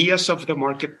 the ideas of the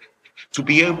market, to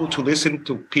be able to listen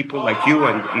to people like you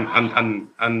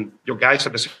and your guys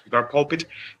at the Cigar Pulpit,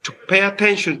 to pay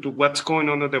attention to what's going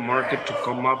on in the market, to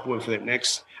come up with the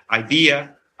next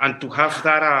idea, and to have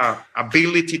that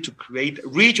ability to create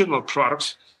regional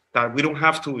products that we don't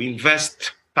have to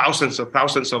invest thousands of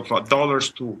dollars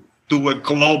to do a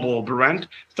global brand,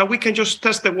 that we can just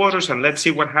test the waters and let's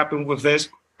see what happens with this.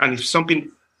 And if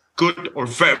something good or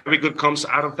very good comes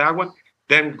out of that one,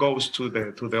 then goes to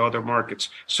the other markets.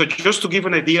 So just to give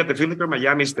an idea, the Villiger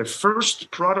Miami is the first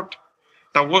product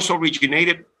that was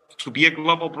originated to be a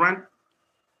global brand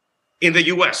in the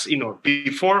U.S.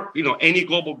 Before any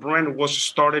global brand was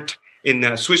started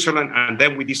in Switzerland, and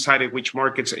then we decided which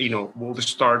markets, we'll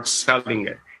start selling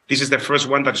it. This is the first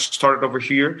one that started over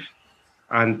here,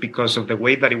 and because of the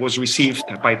way that it was received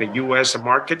by the U.S.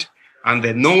 market and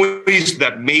the noise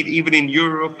that made even in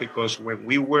Europe, because when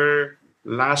we were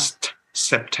last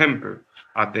September,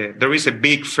 there is a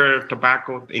big fair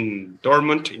tobacco in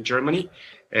Dortmund in Germany,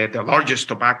 the largest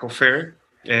tobacco fair.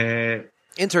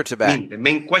 Intertobacco. The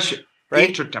main question, right?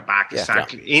 Intertobacco,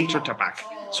 exactly. Yeah. Intertobacco.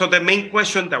 So the main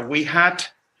question that we had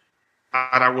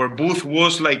at our booth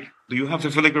was like, do you have the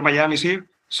Villiger Miamis here?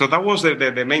 So that was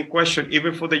the main question,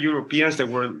 even for the Europeans that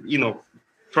were,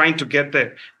 trying to get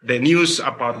the news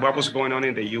about what was going on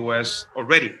in the U.S.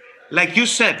 already. Like you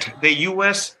said, the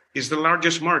U.S. is the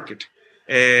largest market.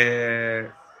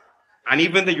 And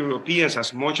even the Europeans,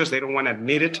 as much as they don't want to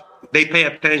admit it, they pay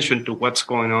attention to what's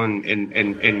going on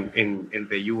in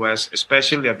the U.S.,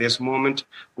 especially at this moment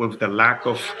with the lack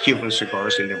of Cuban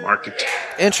cigars in the market.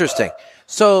 Interesting.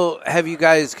 So have you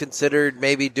guys considered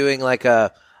maybe doing like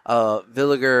a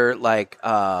Villiger like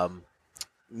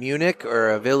Munich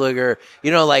or a Villiger,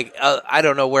 I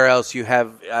don't know where else you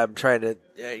have, I'm trying to,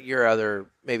 your other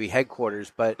maybe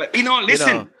headquarters, but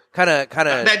listen, kind of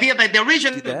the idea that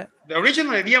the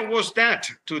original idea was that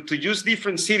to use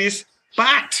different cities,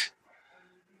 but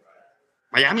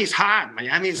Miami is hot.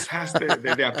 Miami has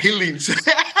the appealing.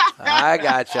 I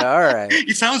gotcha. All right.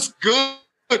 It sounds good.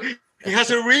 It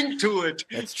has a ring to it.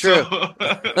 That's true. So,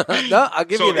 no, I'll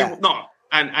give you that.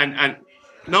 And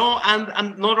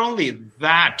not only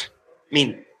that,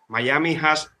 Miami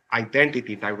has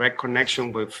identity, direct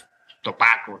connection with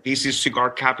tobacco. This is cigar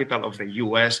capital of the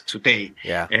U.S. today.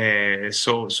 Yeah.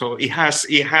 So it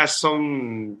has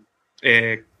some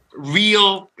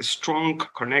real strong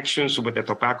connections with the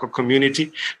tobacco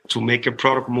community to make a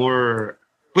product more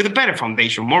with a better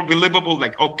foundation, more believable.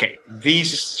 Like, okay,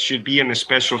 this should be a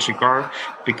special cigar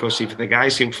because if the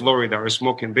guys in Florida are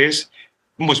smoking this,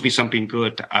 must be something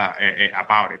good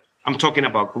about it. I'm talking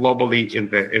about globally in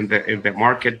the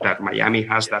market that Miami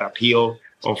has that appeal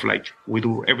of like we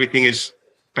do everything is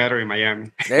better in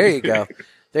Miami. There you go.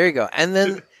 And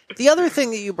then the other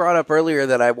thing that you brought up earlier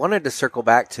that I wanted to circle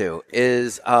back to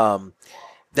is that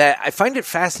I find it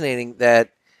fascinating that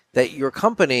your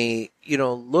company,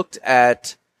 looked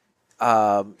at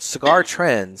cigar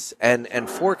trends and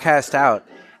forecast out,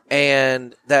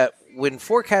 and that when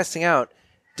forecasting out,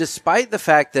 despite the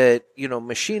fact that,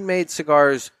 machine-made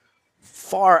cigars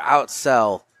far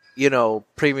outsell,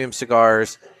 premium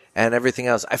cigars and everything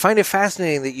else, I find it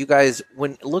fascinating that you guys,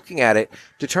 when looking at it,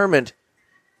 determined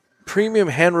premium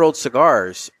hand-rolled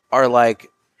cigars are like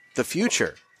the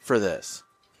future for this.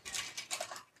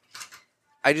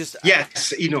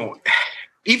 Yes,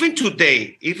 even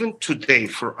today,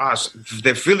 for us,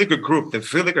 the Villiger Group, the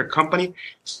Villiger Company,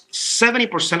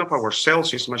 70% of our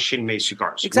sales is machine-made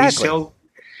cigars. Exactly.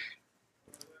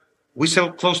 We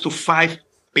sell close to 5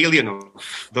 billion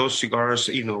of those cigars,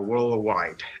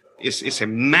 worldwide. It's a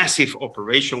massive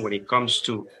operation when it comes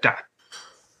to that.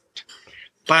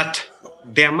 But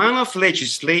the amount of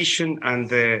legislation and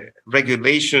the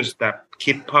regulations that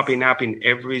keep popping up in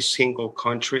every single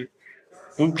country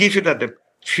will give you that the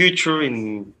future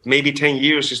in maybe 10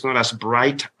 years is not as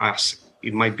bright as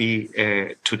it might be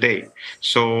today.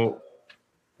 So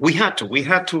we had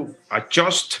to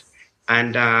adjust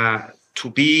and to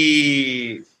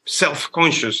be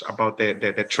self-conscious about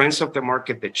the trends of the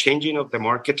market, the changing of the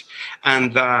market.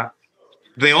 And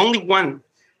the only one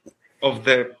of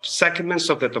the segments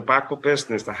of the tobacco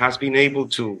business that has been able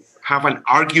to have an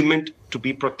argument to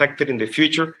be protected in the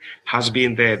future has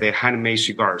been the handmade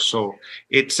cigars. So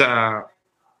it's,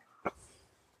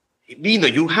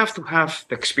 you have to have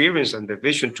the experience and the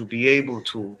vision to be able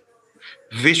to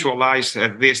visualize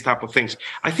these type of things.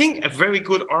 I think a very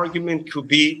good argument could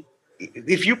be,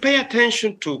 if you pay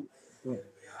attention to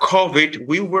COVID,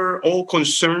 we were all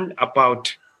concerned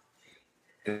about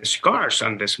the cigars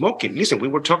and the smoking. Listen, we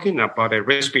were talking about a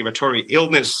respiratory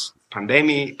illness,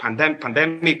 pandemic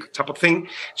type of thing.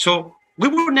 So we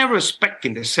were never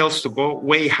expecting the sales to go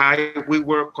way high. We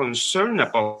were concerned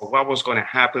about what was going to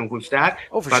happen with that.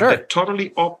 Oh, for but sure. The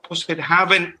totally opposite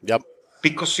happened. Yep.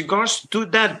 Because cigars do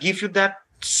that, give you that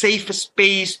safe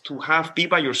space to be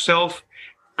by yourself.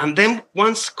 And then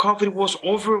once COVID was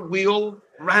over, we all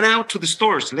ran out to the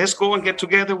stores. Let's go and get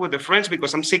together with the friends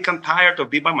because I'm sick and tired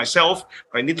of being by myself.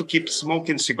 I need to keep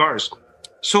smoking cigars.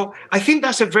 So I think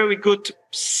that's a very good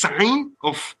sign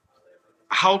of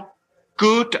how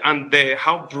good and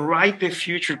how bright the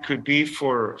future could be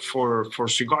for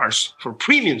cigars, for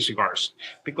premium cigars,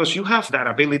 because you have that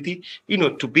ability,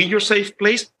 to be your safe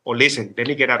place. Or listen, let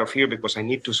me get out of here because I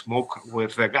need to smoke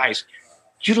with the guys.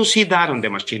 You don't see that on the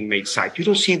machine-made side. You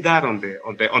don't see that on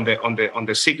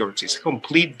the cigarettes. It's a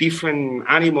complete different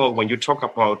animal when you talk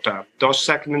about those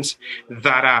segments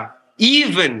that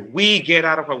even we get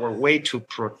out of our way to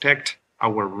protect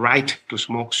our right to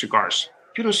smoke cigars.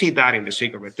 You don't see that in the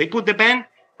cigarette. They put the ban,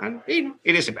 and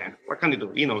it is a ban. What can they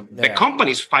do? The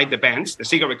companies fight the bans, the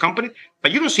cigarette company,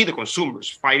 but you don't see the consumers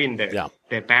fighting the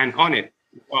ban on it.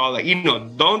 Well,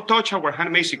 don't touch our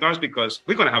handmade cigars because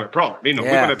we're going to have a problem. We're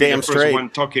going to be the first one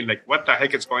talking like, what the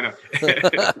heck is going on?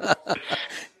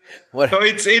 So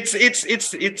it's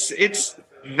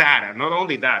that. Not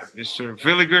only that, Mr.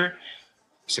 Villiger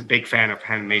is a big fan of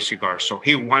handmade cigars. So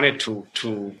he wanted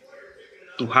to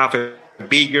have a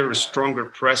bigger, stronger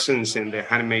presence in the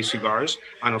handmade cigars.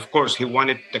 And of course, he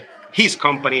wanted his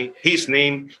company, his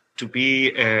name to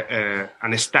be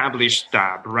an established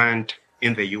brand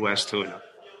in the U.S. too.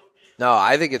 No,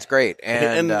 I think it's great.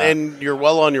 And you're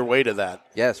well on your way to that.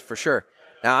 Yes, for sure.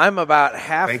 Now, I'm about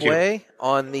halfway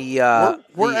on the...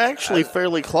 we're actually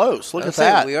fairly close. Look at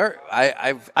that. We are.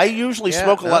 I usually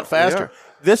smoke a lot faster.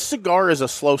 This cigar is a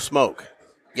slow smoke.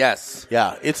 Yes.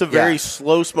 Yeah, it's a very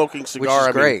slow smoking cigar. Which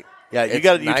is great. Yeah,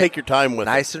 you take your time with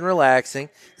it. Nice and relaxing.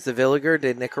 It's the Villiger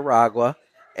de Nicaragua.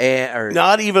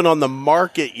 Not even on the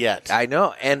market yet. I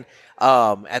know. And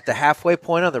at the halfway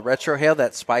point on the retrohale,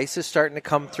 that spice is starting to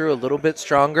come through a little bit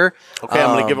stronger. Okay, I'm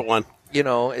going to give it one.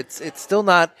 It's still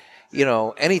not,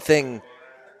 anything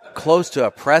close to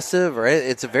oppressive, or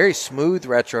it's a very smooth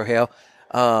retrohale.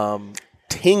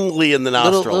 Tingly in the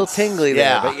nostrils. Little tingly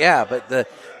there. But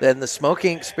the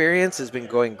smoking experience has been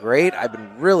going great. I've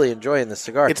been really enjoying the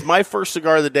cigar. It's my first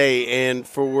cigar of the day, and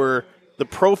for the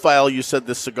profile you said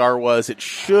this cigar was, it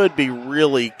should be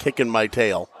really kicking my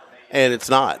tail. And it's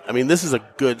not. I mean, this is a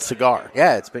good cigar.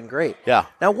 Yeah, it's been great. Yeah.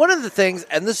 Now, one of the things,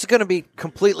 and this is going to be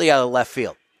completely out of left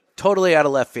field, totally out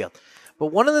of left field, but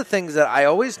one of the things that I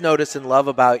always notice and love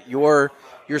about your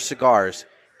cigars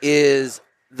is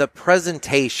the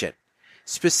presentation.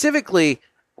 Specifically,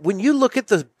 when you look at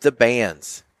the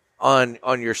bands on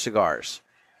your cigars,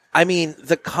 I mean,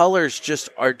 the colors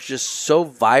are just so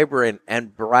vibrant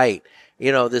and bright.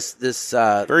 This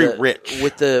very rich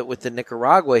with the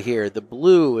Nicaragua here, the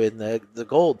blue and the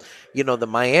gold. The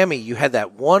Miami, you had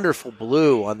that wonderful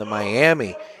blue on the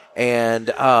Miami, and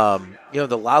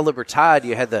the La Libertad,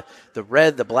 you had the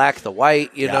red, the black, the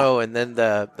white, and then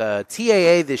the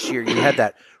TAA this year, you had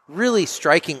that really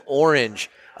striking orange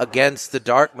against the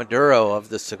dark Maduro of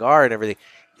the cigar and everything.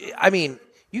 I mean,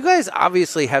 you guys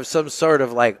obviously have some sort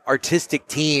of like artistic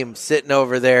team sitting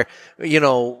over there,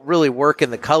 really working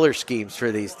the color schemes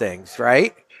for these things,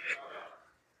 right?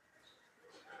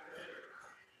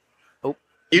 Oh,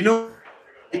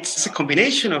 it's a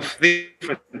combination of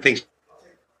different things.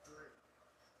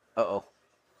 Uh-oh.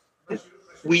 Can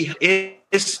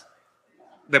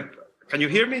you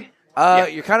hear me?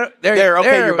 You're kind of there.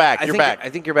 Okay, you're back. I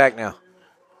think you're back now.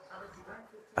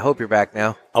 I hope you're back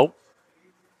now. Oh.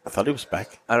 I thought he was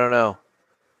back. I don't know.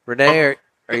 Renee,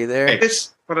 are you there?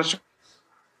 This what I was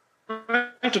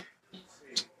trying to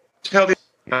tell you.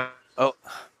 Oh.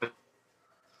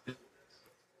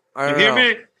 You hear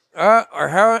me?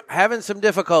 Are having some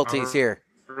difficulties here.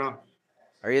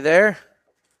 Are you there?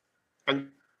 Can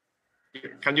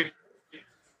you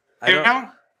hear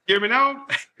now? Hear me now?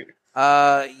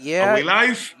 Yeah. Are we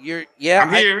live?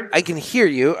 I'm here. I can hear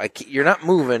you. You're not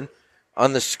moving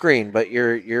on the screen, but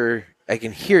I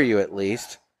can hear you at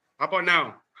least. How about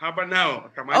now?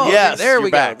 Come on. Oh, yes, there we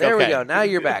back. go. There we Okay. go. Now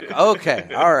you're back. Okay.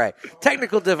 All right.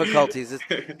 Technical difficulties.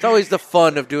 It's always the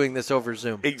fun of doing this over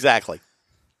Zoom. Exactly.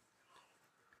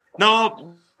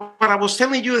 No, what I was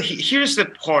telling you, here's the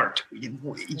part.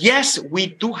 Yes, we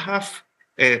do have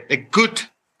a good,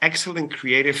 excellent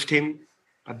creative team.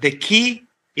 But the key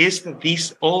is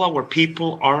that all our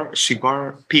people are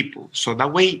cigar people. So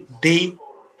that way they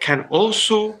can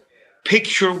also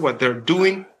picture what they're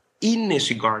doing in a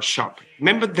cigar shop.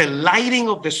 Remember, the lighting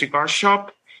of the cigar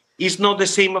shop is not the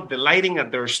same of the lighting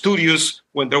at their studios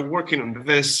when they're working on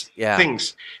these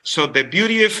things. So the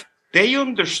beauty of they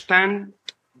understand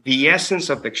the essence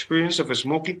of the experience of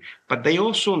smoking, but they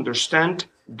also understand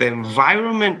the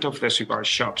environment of the cigar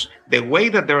shops, the way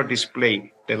that they're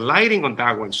displayed, the lighting on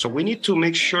that one. So we need to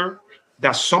make sure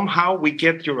that somehow we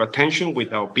get your attention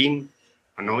without being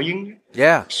annoying.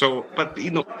 Yeah. So, but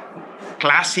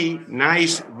classy,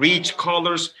 nice, rich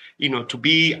colors, to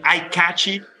be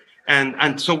eye-catchy.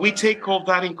 And so we take all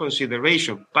that in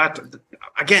consideration. But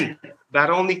again, that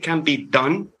only can be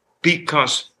done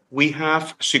because we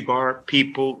have cigar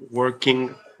people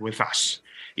working with us.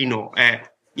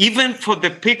 Even for the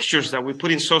pictures that we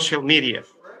put in social media,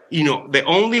 the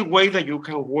only way that you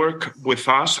can work with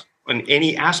us on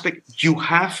any aspect, you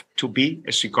have to be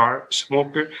a cigar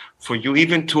smoker for you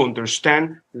even to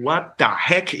understand what the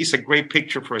heck is a great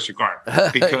picture for a cigar.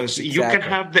 Because Exactly. you can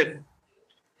have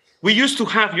we used to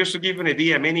have, just to give you an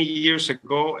idea, many years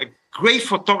ago, a great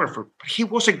photographer. He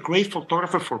was a great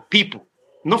photographer for people,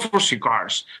 not for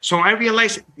cigars. So I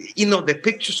realized, the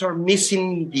pictures are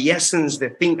missing the essence, the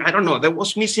thing. I don't know. There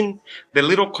was missing the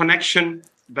little connection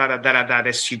that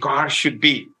a cigar should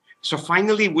be. So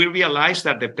finally, we realized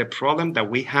that the problem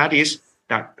that we had is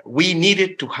that we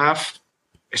needed to have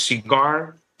a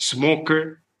cigar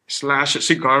smoker /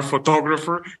 cigar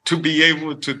photographer to be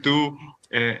able to do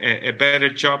a better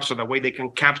job, so that way they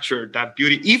can capture that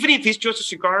beauty. Even if it's just a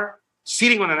cigar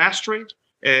sitting on an ashtray,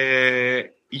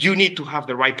 you need to have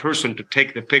the right person to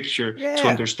take the picture to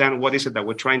understand what is it that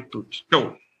we're trying to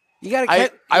show. You got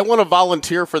to. I want to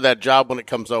volunteer for that job when it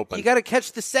comes open. You got to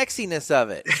catch the sexiness of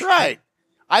it. That's right.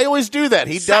 I always do that.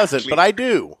 He doesn't, but I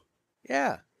do.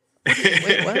 Yeah.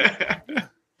 Wait, what?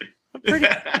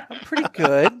 I'm pretty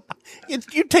good.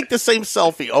 You take the same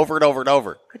selfie over and over and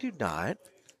over. I do not.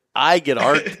 I get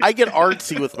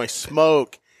artsy with my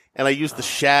smoke, and I use the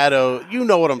shadow. You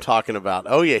know what I'm talking about.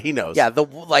 Oh yeah, he knows. Yeah, the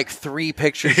 3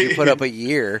 pictures you put up a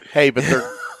year. Hey, but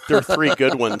they're 3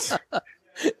 good ones.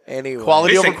 Anyway,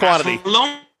 quality over quantity.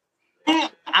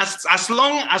 As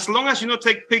long as you don't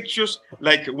take pictures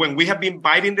like when we have been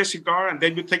biting the cigar, and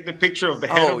then you take the picture of the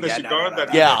head of the cigar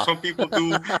that some people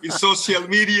do in social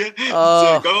media. It's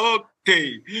like,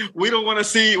 okay, we don't want to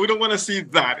see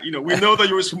that. We know that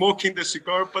you're smoking the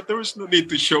cigar, but there is no need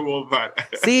to show all that.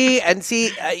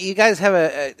 see, you guys have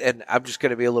and I'm just going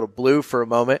to be a little blue for a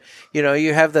moment.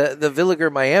 You have the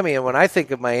Villiger Miami, and when I think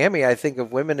of Miami, I think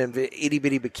of women in itty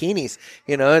bitty bikinis.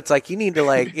 It's like you need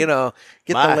to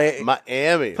get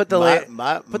Miami, put the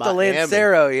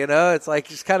Lancero. It's like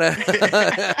just kind of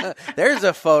there's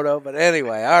a photo, but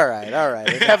anyway, all right.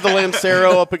 Have the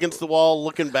Lancero up against the wall,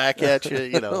 looking back at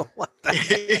you.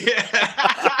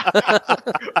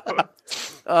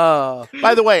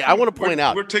 By the way, I want to point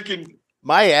out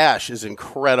my ash is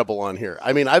incredible on here.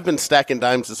 I mean, I've been stacking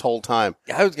dimes this whole time.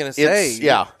 I was going to say,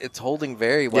 it's holding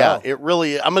very well. Yeah, it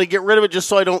really. I'm going to get rid of it just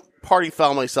so I don't party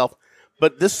foul myself.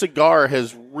 But this cigar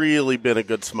has really been a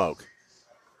good smoke.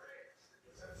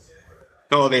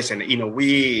 No, listen.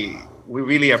 We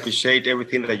really appreciate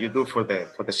everything that you do for the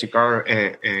cigar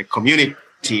community,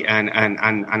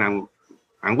 and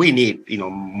we need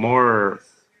more,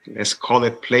 let's call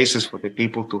it, places for the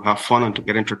people to have fun and to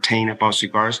get entertained about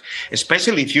cigars,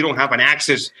 especially if you don't have an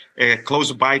access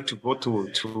close by to go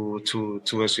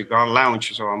to a cigar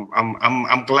lounge. So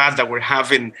I'm glad that we're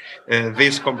having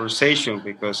this conversation,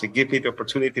 because it gives me the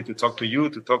opportunity to talk to you,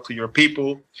 to talk to your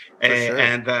people,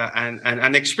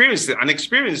 and experience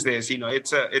this.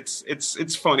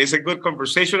 It's fun. It's a good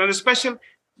conversation, and especially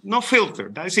no filter.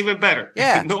 That's even better.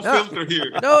 Yeah, no filter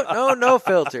here. No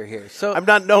filter here. So I'm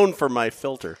not known for my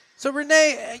filter. So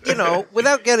Renee,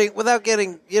 without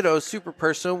getting super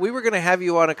personal, we were going to have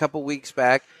you on a couple weeks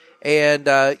back, and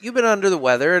you've been under the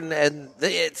weather, and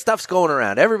stuff's going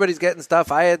around. Everybody's getting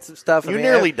stuff. I had some stuff. You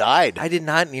nearly died. I did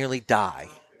not nearly die.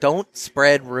 Don't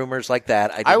spread rumors like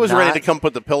that. I was ready to come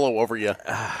put the pillow over you.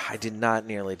 I did not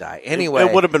nearly die. Anyway.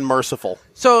 It would have been merciful.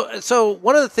 So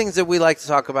one of the things that we like to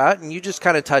talk about, and you just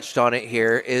kind of touched on it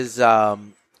here, is, that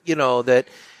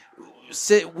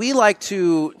we like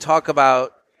to talk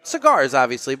about cigars,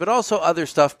 obviously, but also other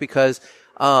stuff because,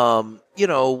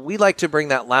 we like to bring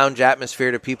that lounge atmosphere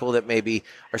to people that maybe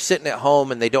are sitting at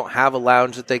home and they don't have a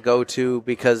lounge that they go to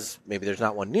because maybe there's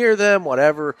not one near them,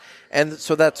 whatever. And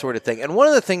so that sort of thing. And one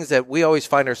of the things that we always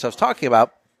find ourselves talking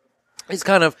about is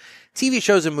kind of TV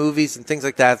shows and movies and things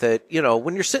like that,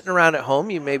 when you're sitting around at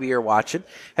home, you're watching.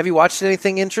 Have you watched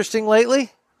anything interesting lately?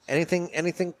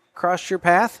 Anything crossed your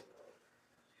path?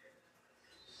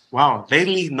 Wow,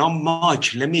 lately not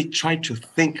much. Let me try to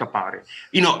think about it.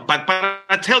 But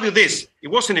I tell you this, it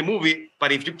wasn't a movie,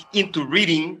 but if you're into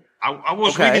reading, I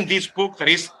was reading this book that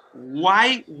is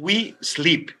Why We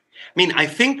Sleep. I mean, I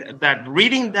think that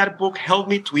reading that book helped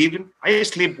me to I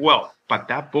sleep well, but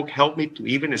that book helped me to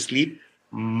even sleep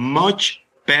much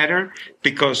better,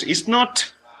 because it's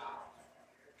not,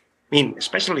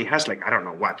 especially it has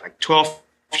 12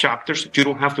 chapters. You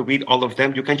don't have to read all of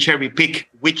them. You can cherry pick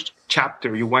which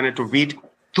chapter you wanted to read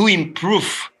to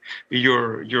improve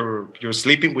your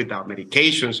sleeping without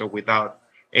medications or without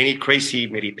any crazy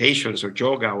meditations or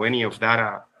yoga or any of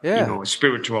that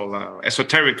spiritual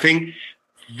esoteric thing.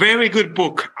 Very good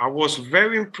book. I was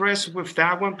very impressed with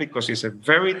that one, because it's a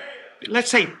very,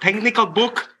 let's say, technical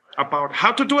book about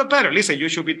how to do it better. Listen, you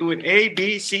should be doing A,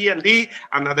 B, C, and D,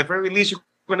 and at the very least, you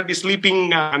going to be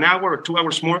sleeping an hour or 2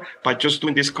 hours more by just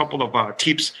doing this couple of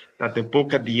tips that the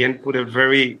book at the end put it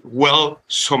very well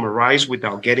summarized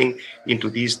without getting into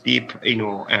this deep,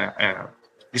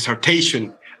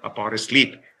 dissertation about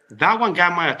sleep. That one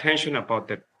got my attention about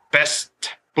the best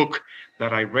book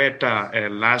that I read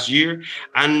last year.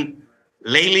 And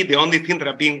lately, the only thing that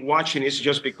I've been watching is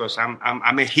just because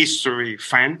I'm a history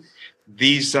fan.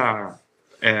 These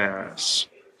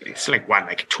it's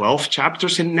like 12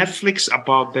 chapters in Netflix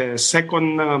about the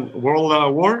Second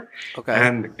World War,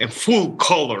 and in full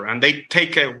color. And they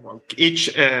take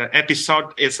each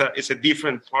episode is a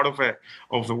different part of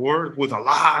the war with a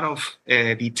lot of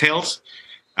details.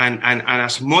 And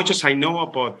as much as I know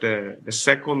about the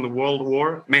Second World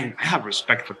War, man, I have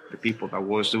respect for the people that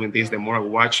was doing this. The more I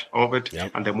watch of it,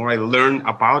 and the more I learn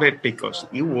about it, because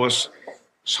it was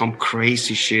some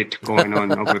crazy shit going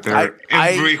on over there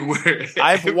everywhere.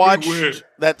 I've watched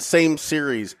that same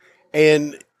series,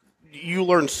 and you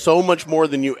learn so much more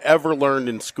than you ever learned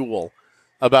in school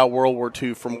about World War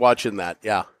II from watching that.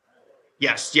 Yeah.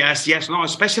 Yes. No,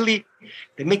 especially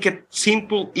they make it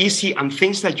simple, easy, and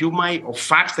things that you might, or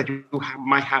facts that you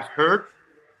might have heard.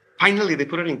 Finally, they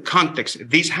put it in context.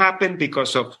 This happened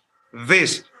because of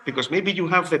this. Because maybe you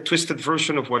have the twisted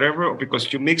version of whatever, or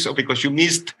because you mix, or because you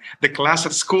missed the class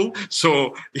at school.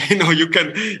 So you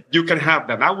can have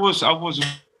that. I was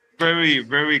very,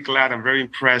 very glad and very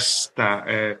impressed with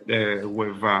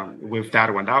that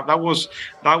one. That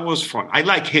was fun. I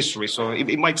like history, so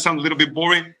it might sound a little bit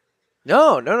boring.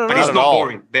 No, but it's not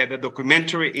boring. The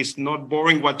documentary is not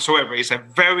boring whatsoever. It's a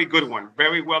very good one,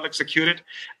 very well executed,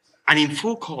 and in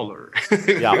full color.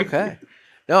 Yeah. Okay.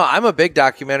 No, I'm a big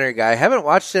documentary guy. I haven't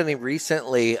watched any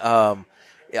recently.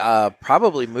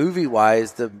 Probably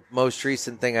movie-wise, the most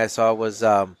recent thing I saw was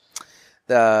the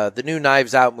new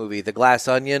Knives Out movie, The Glass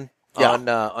Onion, on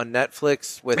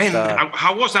Netflix. With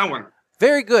how was that one?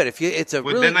 Very good. It's a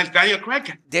with really Daniel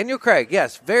Craig. Daniel Craig,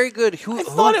 yes, very good. I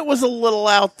thought it was a little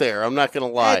out there. I'm not going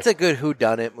to lie. It's a good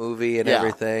whodunit movie and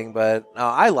everything, but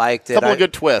I liked it. A couple of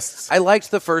good twists. I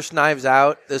liked the first Knives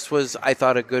Out. This was, I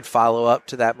thought, a good follow-up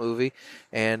to that movie,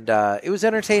 and it was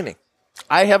entertaining.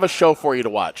 I have a show for you to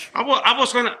watch. I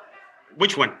was going to...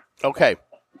 Which one? Okay.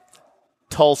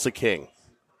 Tulsa King.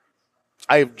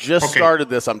 I have just started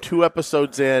this. I'm 2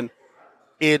 episodes in.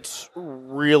 It's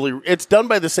done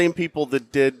by the same people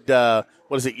that did,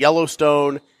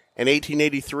 Yellowstone and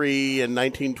 1883 and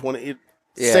 1920.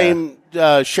 Same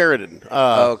Sheridan.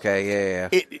 Yeah.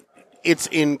 It's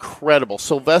incredible.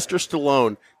 Sylvester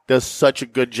Stallone does such a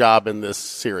good job in this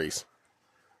series.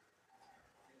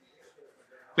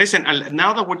 Listen,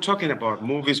 now that we're talking about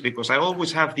movies, because I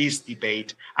always have this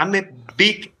debate, I'm a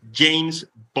big James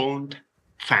Bond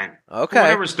fan. Okay. For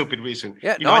whatever stupid reason.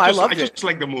 Yeah, I love it. I just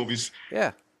like the movies.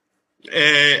 Yeah.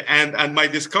 And my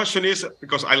discussion is,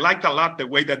 because I liked a lot the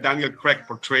way that Daniel Craig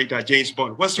portrayed James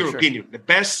Bond. What's your opinion? The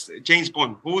best James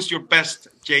Bond? Who's your best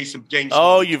James Bond?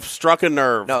 Oh, you've struck a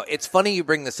nerve. No, it's funny you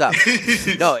bring this up.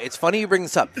 This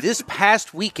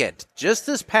past weekend,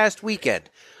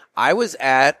 I was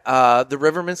at the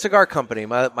Riverman Cigar Company,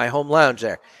 my home lounge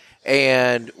there.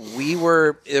 And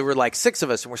there were like 6 of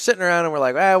us, and we're sitting around and we're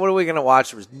like, what are we going to watch?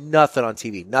 There was nothing on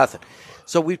TV, nothing.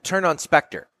 So we turned on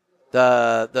Spectre,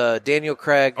 the Daniel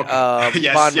Craig Bond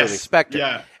movie, Spectre.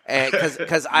 Yeah. And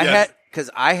because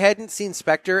I hadn't seen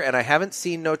Spectre and I haven't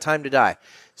seen No Time to Die.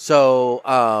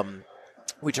 So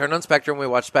we turned on Spectre and we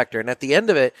watched Spectre. And at the end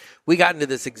of it, we got into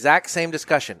this exact same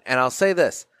discussion. And I'll say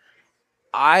this.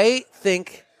 I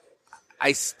think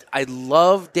I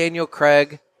love Daniel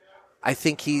Craig. I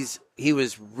think he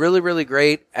was really, really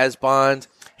great as Bond.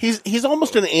 He's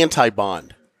almost an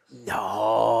anti-Bond.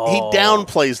 No, he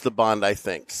downplays the Bond. I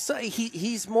think so.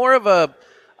 He's more of a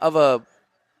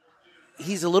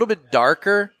he's a little bit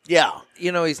darker. Yeah,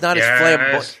 he's not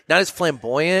as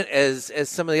flamboyant as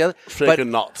some of the other.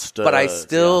 But I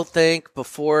still think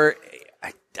before.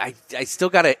 I still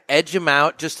got to edge him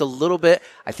out just a little bit.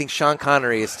 I think Sean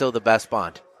Connery is still the best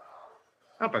Bond.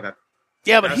 How about that?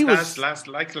 Yeah, but he was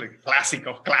likely classic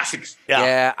of classics.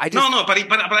 Yeah, but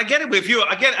I get it with you.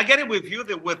 I get it with you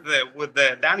with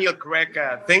the Daniel Craig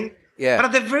thing. Yeah, but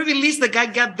at the very least, the guy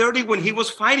got dirty when he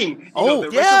was fighting. The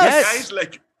rest of the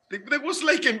guys that was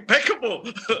impeccable.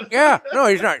 Yeah, no,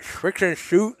 he's not friction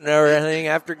shooting or anything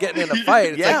after getting in a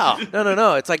fight. It's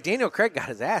no. It's like Daniel Craig got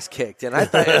his ass kicked, and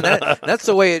that's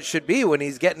the way it should be when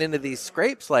he's getting into these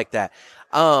scrapes like that.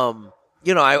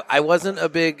 I wasn't a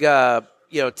big.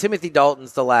 Timothy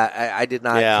Dalton's the last. I did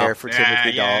not care for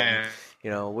Timothy Dalton.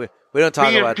 We don't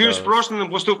talk about Pierce those. Brosnan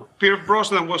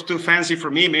was too fancy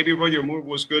for me. Maybe Roger Moore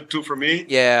was good too for me.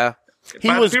 Yeah.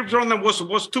 Pierce Brosnan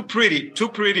was too pretty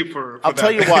for I'll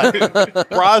tell you what,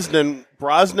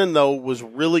 Brosnan though was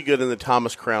really good in the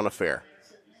Thomas Crown Affair.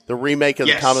 The remake of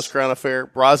the Thomas Crown Affair,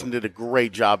 Brosnan did a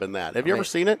great job in that. Have you ever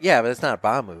seen it? Yeah, but it's not a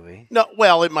Bond movie. No,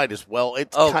 well, it might as well.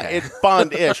 It's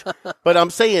Bond-ish. But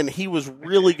I'm saying he was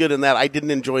really good in that. I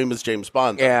didn't enjoy him as James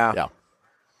Bond, though.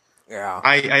 Yeah.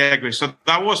 I agree. So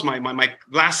that was my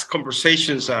last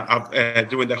conversations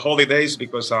during the holidays,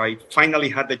 because I finally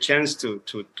had the chance to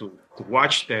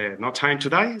watch the No Time to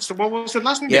Die. So what was the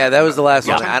last one? Yeah, that was the last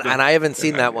one, and I haven't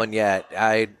seen that one yet.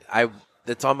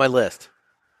 It's on my list.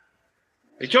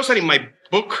 It's just that in my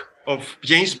book of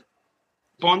James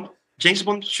Bond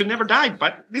should never die,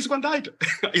 but this one died.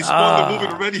 It's Bond the movie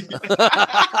already.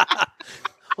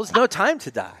 Well, there's no time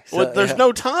to die. So, well, there's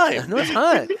no time. There's no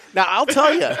time. Now, I'll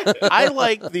tell you, I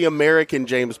like the American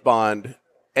James Bond,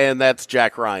 and that's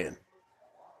Jack Ryan.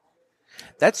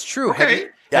 That's true. Okay.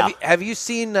 Have you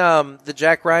seen the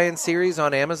Jack Ryan series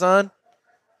on Amazon?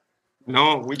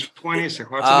 No, which one is it?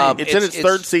 What's the name? It's in its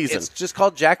third season. It's just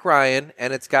called Jack Ryan,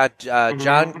 and it's got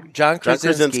John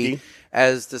Krasinski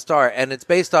as the star, and it's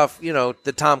based off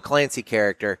the Tom Clancy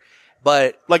character,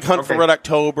 but like Hunt for Red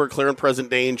October, Clear and Present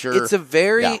Danger. It's a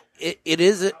very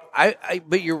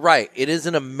but you're right. It is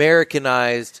an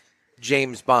Americanized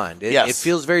James Bond. It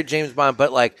feels very James Bond,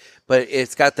 but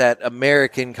it's got that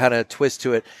American kind of twist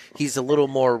to it. He's a little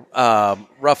more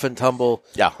rough and tumble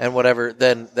and whatever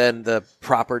than the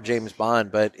proper James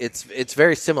Bond, but it's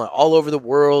very similar all over the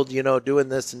world, doing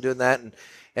this and doing that.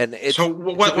 And it's, so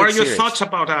what are your thoughts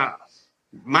about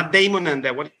Matt Damon and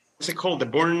what's it called? The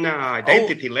Bourne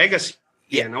Identity, Legacy,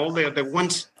 and all the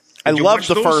ones. I love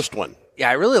the first one. Yeah,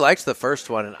 I really liked the first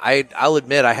one, and I'll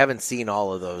admit I haven't seen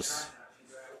all of those.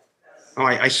 Oh,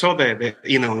 I saw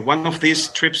one of these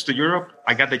trips to Europe,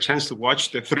 I got the chance to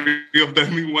watch the 3 of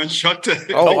them in one shot.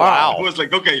 Oh, wow. I was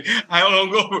like, okay, I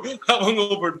won't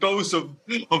overdose of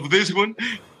this one.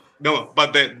 No,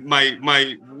 but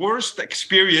my worst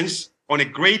experience on a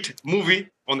great movie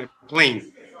on a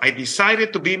plane, I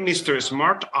decided to be Mr.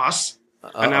 Smart Ass,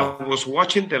 and I was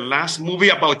watching the last movie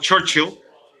about Churchill.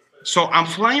 So I'm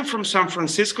flying from San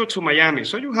Francisco to Miami.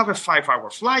 So you have a 5-hour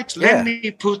flight. Let me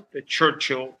put the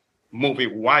Churchill movie.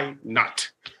 Why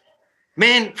not?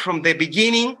 Man, from the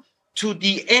beginning to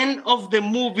the end of the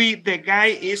movie, the guy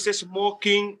is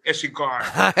smoking a cigar.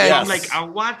 Yes. I'm like,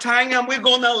 at what time am we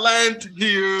gonna land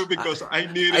here? Because I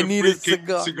need a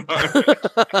cigar.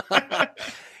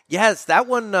 Yes, that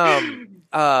one.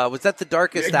 Was that The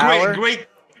Darkest Hour? Great.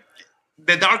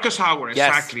 The Darkest Hour,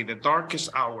 exactly. The Darkest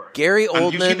Hour. Gary Oldman.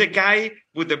 And you see the guy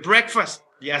with the breakfast.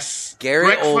 Yes.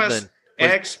 Gary Oldman. Oldman.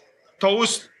 Eggs,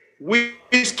 toast,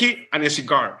 whiskey, and a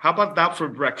cigar. How about that for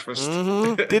breakfast?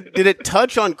 Mm-hmm. Did it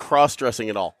touch on cross-dressing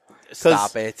at all?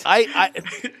 Stop it.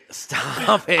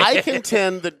 Stop it. I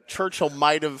contend that Churchill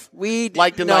might have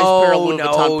liked a nice pair of Louis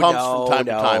Vuitton pumps from time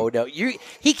to time. No,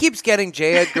 he keeps getting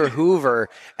J. Edgar Hoover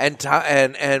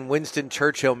and Winston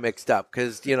Churchill mixed up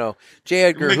because, J.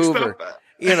 Edgar Hoover.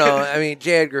 J.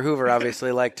 Edgar Hoover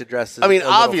obviously liked to dress as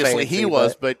obviously fancy, he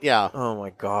was, but yeah. Oh, my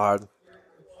God.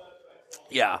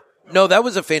 Yeah. No, that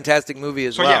was a fantastic movie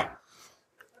as well.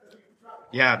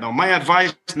 Yeah, no, my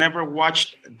advice, never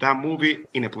watch that movie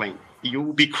in a plane. You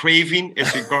will be craving a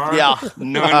cigar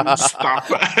non-stop.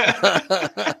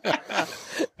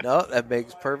 No, that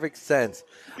makes perfect sense.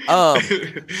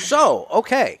 So,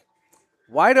 okay.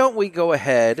 Why don't we go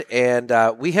ahead and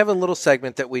we have a little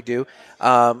segment that we do.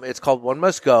 It's called One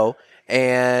Must Go,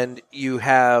 and you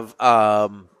have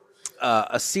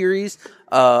a series.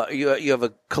 You have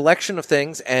a collection of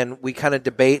things, and we kind of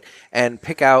debate and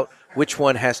pick out which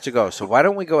one has to go. So why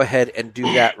don't we go ahead and do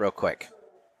that real quick?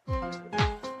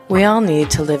 We all need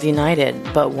to live united,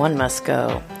 but one must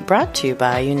go. Brought to you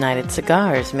by United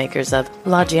Cigars, makers of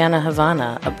La Giana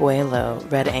Havana,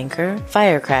 Abuelo, Red Anchor,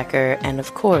 Firecracker, and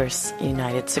of course,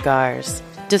 United Cigars.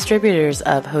 Distributors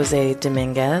of Jose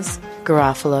Dominguez,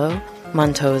 Garofalo,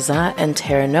 Montosa, and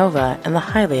Terra Nova, and the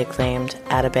highly acclaimed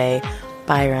Atabey,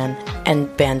 Byron,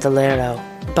 and Bandolero.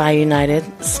 Buy United,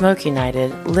 Smoke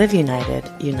United, Live United,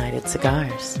 United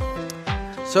Cigars.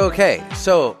 So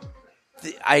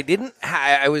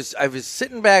I was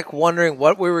sitting back wondering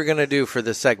what we were going to do for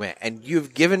this segment, and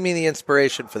you've given me the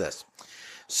inspiration for this.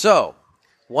 So,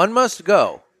 One Must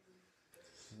Go.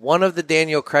 One of the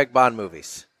Daniel Craig Bond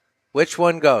movies. Which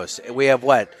one goes? We have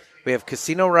what? We have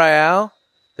Casino Royale.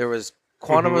 There was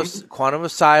Quantum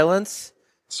of Silence.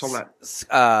 Solace.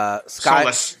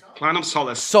 Quantum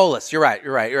Solace. Solace. You're right.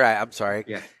 I'm sorry.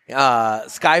 Yeah.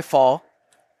 Skyfall.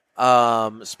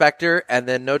 Spectre, and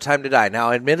then No Time to Die.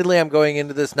 Now, admittedly, I'm going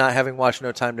into this not having watched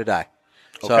No Time to Die.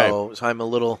 So I'm a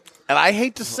little. And I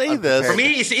hate to say this. For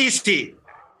me, it's easy.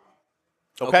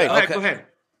 Okay. Go ahead.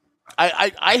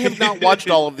 I have not watched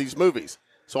all of these movies,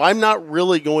 so I'm not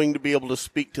really going to be able to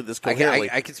speak to this coherently.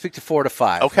 I can speak to 4 to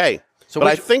 5. Okay. So but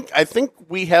I think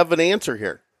we have an answer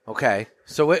here. Okay.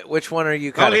 So which one are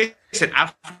you Listen,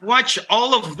 I've watched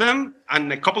all of them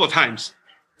and a couple of times.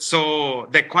 So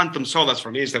the Quantum Solace for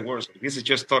me is the worst. This is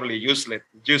just totally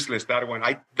useless. That one,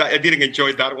 I didn't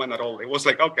enjoy that one at all. It was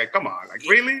like, okay, come on, like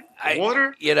really,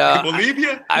 water,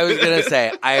 Bolivia. I was gonna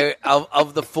say,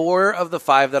 of the 4 of the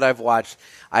 5 that I've watched,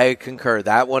 I concur.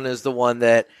 That one is the one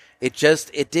that it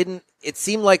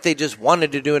seemed like they just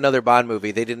wanted to do another Bond movie.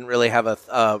 They didn't really have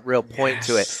a real point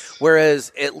to it.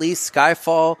 Whereas at least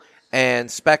Skyfall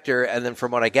and Spectre, and then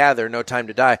from what I gather, No Time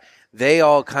to Die, they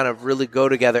all kind of really go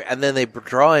together, and then they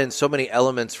draw in so many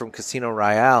elements from Casino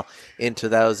Royale into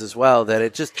those as well that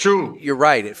it just true. You're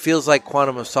right. It feels like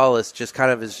Quantum of Solace just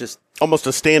kind of is just almost a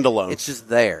standalone. It's just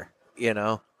there, you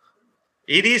know.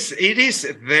 It is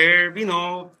there, you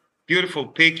know, beautiful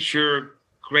picture,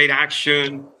 great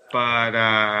action, but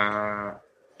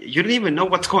you don't even know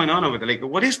what's going on over there. Like,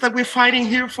 what is that we're fighting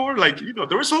here for? Like, you know,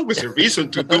 there is always a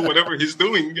reason to do whatever he's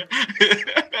doing.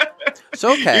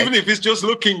 So okay, even if it's just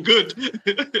looking good.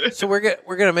 So we're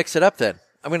gonna mix it up then.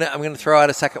 I'm gonna throw out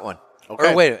a second one.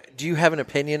 Okay. Or wait, do you have an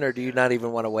opinion, or do you not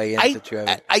even want to weigh in? I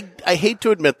hate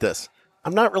to admit this.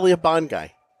 I'm not really a Bond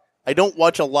guy. I don't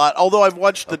watch a lot, although I've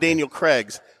watched the Daniel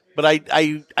Craigs. But I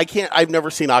can't. I've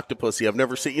never seen Octopussy. I've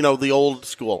never seen the old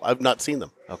school. I've not seen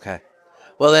them. Okay.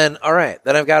 Well then, all right.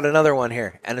 Then I've got another one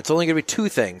here, and it's only gonna be 2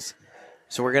 things.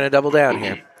 So we're gonna double down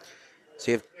here.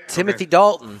 So you have Timothy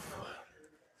Dalton.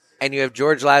 And you have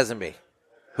George Lazenby,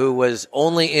 who was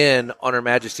only in On Her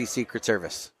Majesty's Secret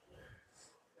Service.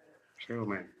 True,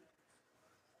 man.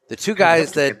 The 2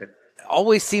 guys that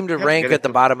always seem to rank at the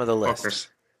bottom of the list.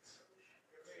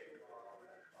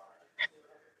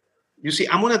 You see,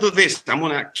 I'm going to do this. I'm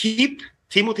going to keep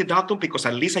Timothy Dalton because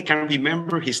at least I can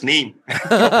remember his name.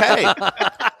 Okay.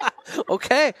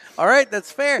 Okay. All right.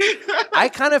 That's fair. I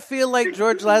kind of feel like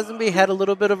George Lazenby had a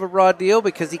little bit of a raw deal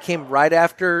because he came right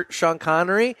after Sean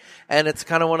Connery. And it's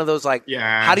kind of one of those like,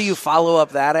 how do you follow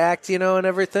up that act, you know, and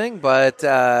everything. But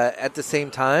at the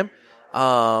same time,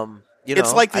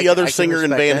 it's like the other singer in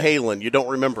Van Halen. You don't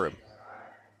remember him.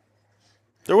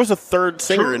 There was a third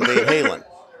singer in Van Halen.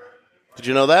 Did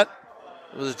you know that?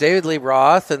 It was David Lee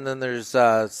Roth, and then there's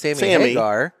Sammy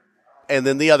Hagar. And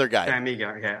then the other guy. Sammy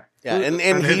Hagar, yeah. Yeah,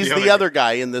 and he's the other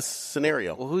guy in this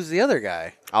scenario. Well, who's the other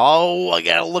guy? Oh, I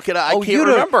gotta look it up. I can't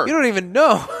remember. You don't even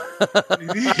know.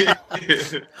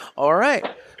 All right.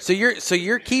 So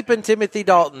you're keeping Timothy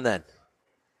Dalton then?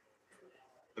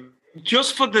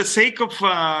 Just for the sake of,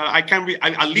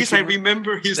 at least I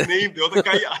remember his name. The other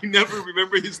guy, I never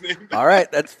remember his name. All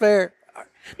right, that's fair.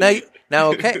 Now,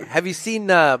 okay. Have you seen?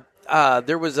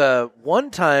 There was a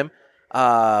one time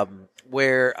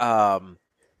where.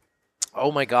 Oh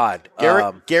my God,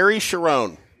 Gary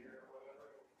Sharon.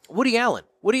 Woody Allen.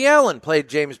 Woody Allen played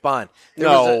James Bond.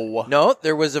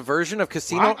 There was a version of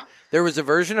Casino. What? There was a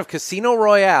version of Casino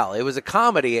Royale. It was a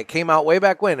comedy. It came out way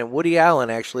back when, and Woody Allen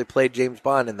actually played James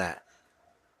Bond in that.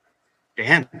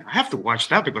 Damn, I have to watch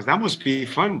that because that must be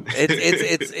fun.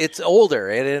 It's older,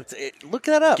 and look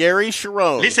that up. Gary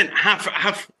Sharon. Listen,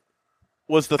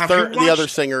 was the other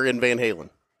singer in Van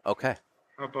Halen. Okay.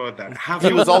 How about that?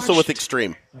 He was also with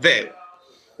Extreme.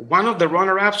 One of the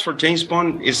runner-ups for James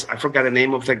Bond is, I forgot the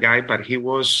name of the guy, but he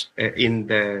was in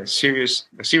the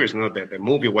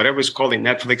movie, whatever it's called in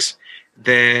Netflix,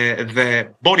 the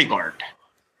Bodyguard.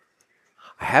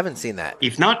 I haven't seen that.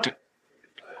 If not,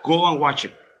 go and watch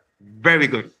it. Very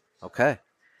good. Okay.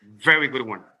 Very good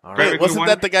one. All right. Wasn't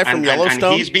that the guy from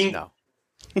Yellowstone? And he's being...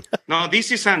 No,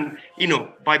 this is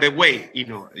by the way,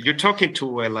 you're talking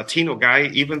to a Latino guy,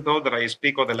 even though that I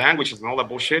speak other languages and all that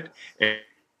bullshit.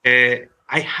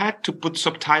 I had to put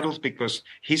subtitles because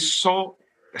he's so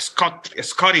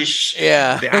Scottish.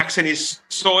 Yeah. The accent is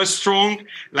so strong.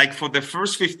 Like for the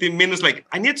first 15 minutes, like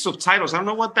I need subtitles. I don't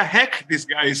know what the heck this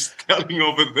guy is telling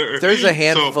over there. There's a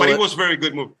handful. But it was very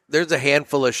good movie. There's a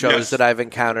handful of shows that I've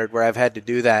encountered where I've had to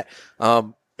do that.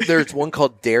 There's one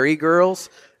called Dairy Girls.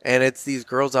 And it's these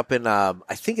girls up in, I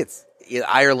think it's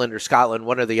Ireland or Scotland,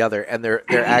 one or the other, and their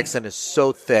accent is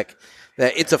so thick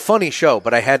that it's a funny show,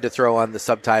 but I had to throw on the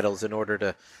subtitles in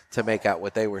order to make out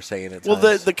what they were saying at times.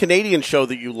 Well, the Canadian show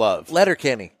that you love.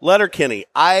 Letterkenny.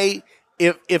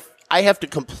 If I have to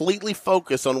completely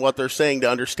focus on what they're saying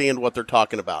to understand what they're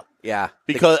talking about. Yeah.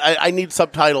 Because I need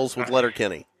subtitles with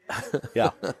Letterkenny. Yeah.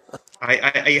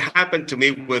 I happened to me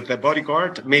with The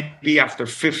Bodyguard maybe after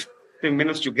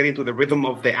minutes, you get into the rhythm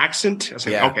of the accent. I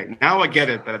said, Yeah. okay, now I get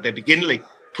it. But at the beginning, like,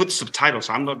 put subtitles.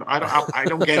 I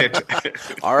don't get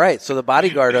it. All right, so The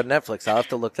Bodyguard on Netflix. I'll have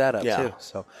to look that up Yeah. too.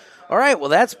 So, all right, well,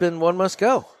 that's been One Must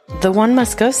Go. The One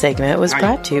Must Go segment was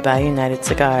brought to you by United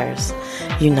Cigars.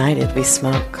 United, we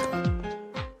smoke.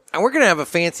 And we're going to have a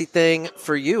fancy thing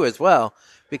for you as well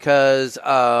because,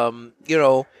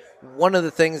 one of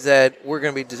the things that we're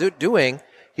going to be doing,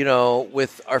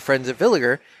 with our friends at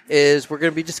Villiger is we're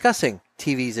going to be discussing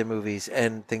TVs and movies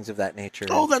and things of that nature.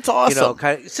 Oh, that's awesome.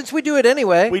 Since we do it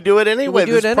anyway. We do it anyway.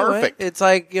 This is perfect. It's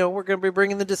like, we're going to be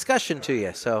bringing the discussion to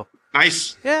you. So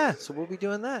Nice. yeah, so we'll be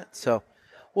doing that. So,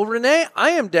 well, Renee,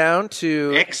 I am down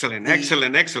to Excellent.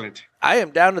 I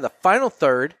am down to the final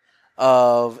third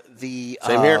of the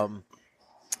Same here.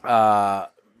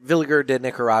 Villiger de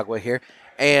Nicaragua here,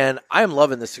 and I am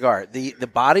loving the cigar. The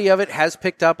body of it has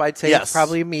picked up. I'd say Yes. it's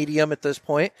probably a medium at this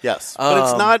point. Yes, but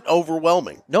it's not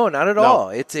overwhelming. No, not at all.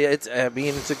 It's I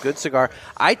mean, it's a good cigar.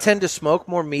 I tend to smoke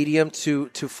more medium to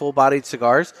full bodied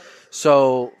cigars.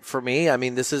 So for me, I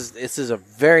mean, this is a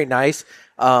very nice,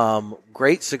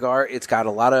 great cigar. It's got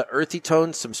a lot of earthy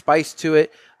tones, some spice to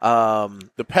it.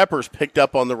 The peppers picked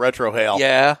up on the retro hail.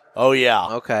 Yeah. Oh yeah.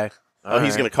 Okay. Oh,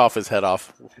 he's going to cough his head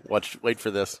off. Wait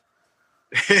for this.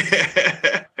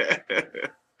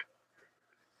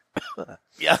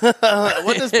 Yeah,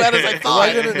 wasn't as bad as I thought.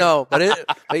 I didn't know, but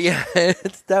yeah,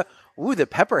 it's that. Ooh, the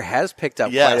pepper has picked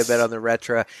up quite a bit on the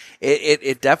retro.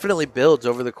 It definitely builds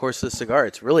over the course of the cigar.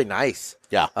 It's really nice.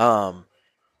 Yeah.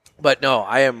 But no,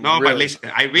 I am. No, really, but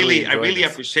listen, I really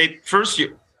this. appreciate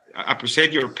I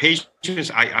appreciate your patience.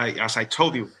 I as I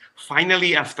told you,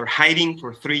 finally after hiding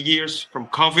for 3 years from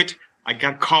COVID, I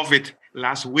got COVID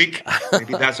last week.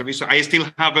 Maybe that's the reason. I still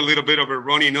have a little bit of a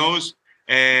runny nose.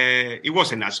 It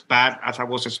wasn't as bad as I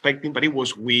was expecting, but it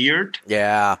was weird.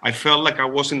 Yeah. I felt like I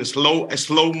was in a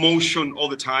slow motion all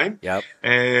the time. Yep.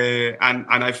 And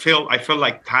I felt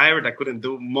like tired. I couldn't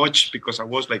do much because I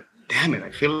was like, damn it,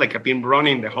 I feel like I've been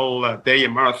running the whole day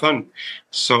in marathon.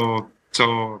 So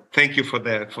thank you for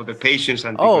the patience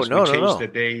and because we changed the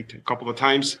date a couple of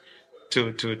times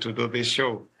to do this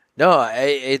show. No,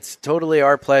 it's totally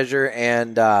our pleasure,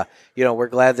 and we're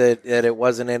glad that it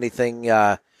wasn't anything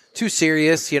too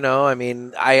serious. I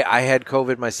mean, I had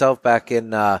COVID myself back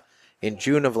in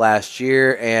June of last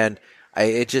year, and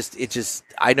I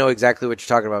know exactly what you're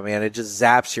talking about, man. It just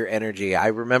zaps your energy. I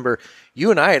remember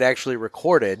you and I had actually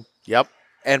recorded. Yep.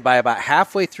 And by about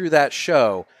halfway through that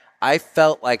show, I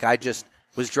felt like I just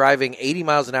was driving 80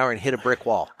 miles an hour and hit a brick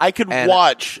wall. I could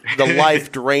watch the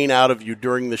life drain out of you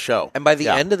during the show. And by the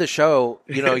end of the show,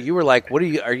 you were like, are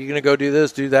you going to go do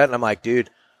this, do that? And I'm like, dude,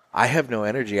 I have no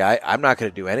energy. I'm not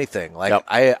going to do anything. Like, Yep.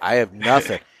 I have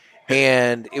nothing.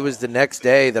 And it was the next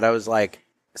day that I was like,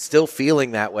 still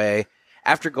feeling that way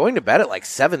after going to bed at like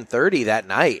 7:30 that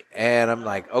night. And I'm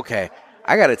like, okay,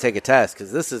 I got to take a test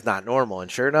because this is not normal. And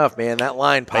sure enough, man, that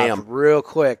line popped real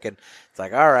quick. And it's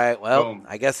like, all right, well,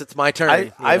 I guess it's my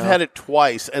turn. I've had it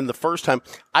twice. And the first time,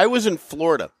 I was in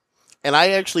Florida. And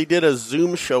I actually did a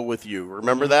Zoom show with you.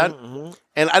 Remember that? Mm-hmm.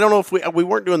 And I don't know if we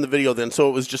weren't doing the video then, so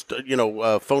it was just,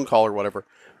 a phone call or whatever.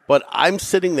 But I'm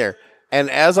sitting there, and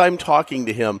as I'm talking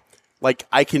to him, like,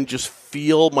 I can just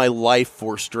feel my life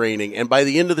force draining. And by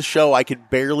the end of the show, I could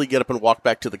barely get up and walk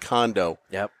back to the condo.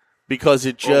 Yep. Because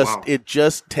it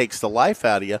just takes the life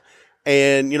out of you.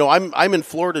 And, I'm in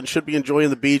Florida and should be enjoying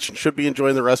the beach and should be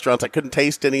enjoying the restaurants. I couldn't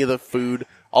taste any of the food.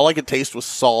 All I could taste was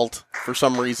salt for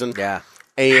some reason. Yeah.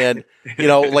 And,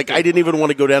 I didn't even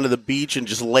want to go down to the beach and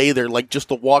just lay there. Like, just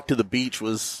the walk to the beach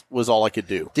was all I could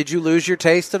do. Did you lose your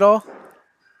taste at all?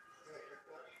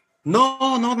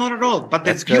 No, not at all. But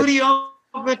the beauty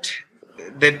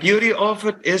of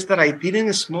it is that I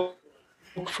didn't smoke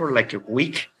for like a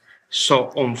week.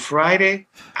 So on Friday,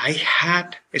 I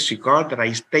had a cigar that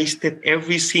I tasted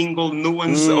every single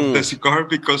nuance of the cigar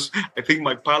because I think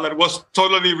my palate was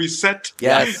totally reset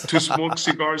to smoke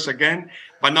cigars again.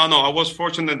 But no, I was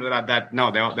fortunate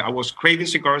that I was craving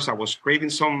cigars. I was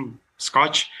craving some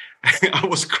scotch. I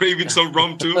was craving some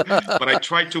rum too. But I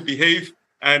tried to behave.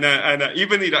 And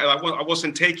even if I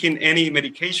wasn't taking any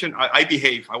medication, I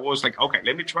behaved. I was like, okay,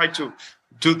 let me try to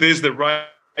do this the right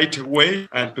way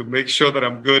and to make sure that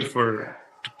I'm good to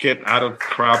get out of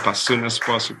crap as soon as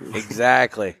possible.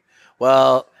 Exactly.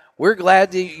 Well, we're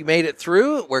glad that you made it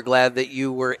through. We're glad that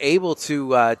you were able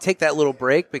to take that little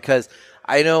break because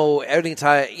I know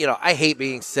anytime, I hate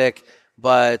being sick,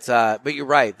 but you're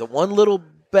right. The one little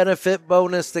benefit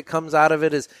bonus that comes out of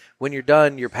it is when you're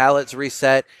done, your palate's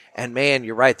reset. And, man,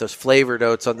 you're right. Those flavor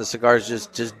notes on the cigars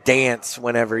just dance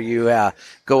whenever you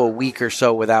go a week or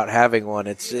so without having one.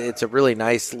 It's a really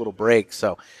nice little break.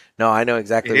 So, no, I know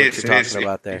exactly what you're talking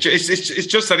about there. It's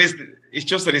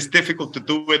just that it's difficult to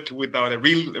do it without a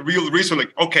real reason.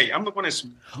 Like, okay, I'm not going to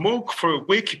smoke for a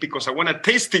week because I want to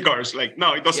taste cigars. Like,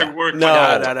 no, it doesn't work. No,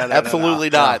 absolutely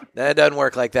not. That doesn't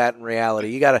work like that in reality.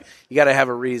 You gotta have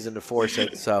a reason to force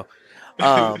it. So,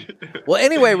 well,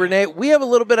 anyway, Renee, we have a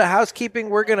little bit of housekeeping.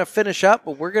 We're going to finish up,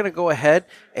 but we're going to go ahead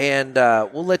and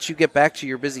we'll let you get back to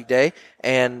your busy day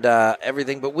and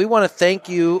everything. But we want to thank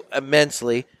you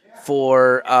immensely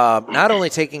for not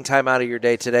only taking time out of your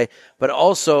day today, but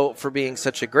also for being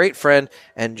such a great friend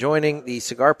and joining the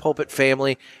Cigar Pulpit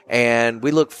family. And we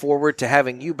look forward to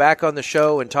having you back on the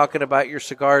show and talking about your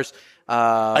cigars.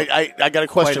 I got a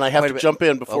question. I have to jump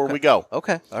in before we go.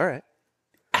 Okay. All right.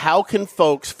 How can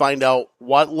folks find out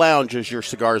what lounges your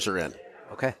cigars are in?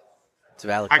 Okay. It's a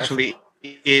valid Actually,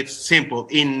 it's simple.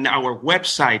 In our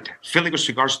website,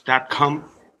 villigercigars.com,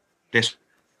 the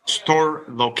store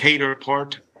locator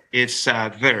part, it's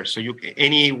there. So you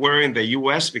anywhere in the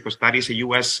U.S., because that is a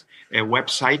U.S.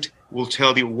 Website, will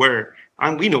tell you where.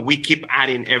 And we keep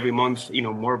adding every month,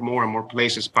 more and more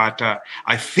places. But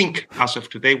I think as of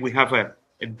today, we have a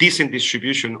decent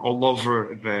distribution all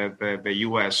over the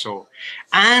U.S. So,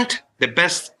 and the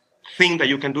best thing that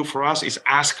you can do for us is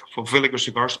ask for Villiger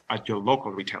cigars at your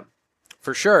local retailer.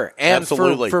 For sure. And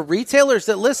for retailers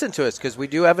that listen to us, because we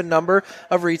do have a number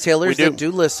of retailers that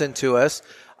do listen to us.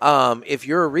 If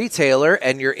you're a retailer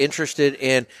and you're interested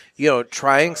in,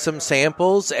 trying some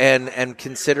samples and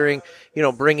considering,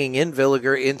 bringing in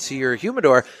Villiger into your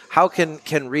humidor, how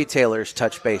can retailers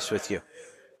touch base with you?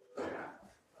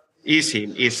 Easy.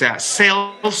 It's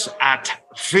sales at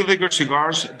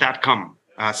villigercigars.com.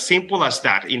 Simple as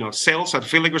that. Sales at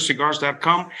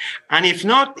villigercigars.com. And if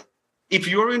not, if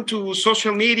you're into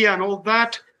social media and all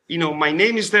that, my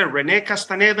name is there, Rene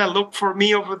Castaneda. Look for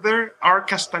me over there, R.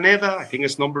 Castaneda. I think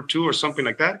it's number 2 or something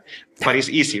like that. But it's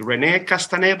easy. Rene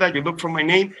Castaneda. You look for my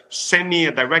name, send me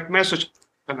a direct message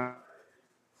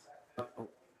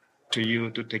to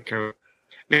you to take care of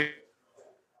it.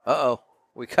 Uh-oh.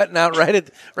 We're cutting out right at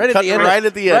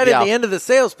the end of the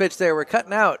sales pitch there. We're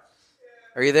cutting out.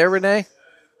 Are you there, Renee?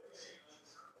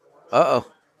 Uh-oh.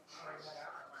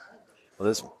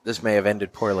 Well, this may have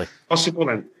ended poorly. Possible.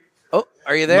 And oh,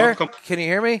 are you there? Can you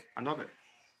hear me? Another.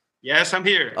 Yes, I'm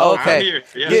here. Okay. I'm here.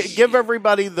 Yes. Give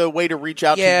everybody the way to reach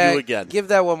out to you again. Give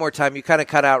that one more time. You kind of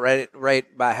cut out right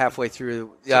about halfway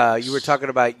through. You were talking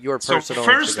about your personal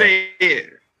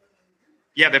Instagram.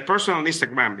 The personal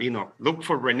Instagram, look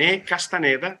for Rene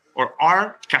Castaneda or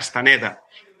R. Castaneda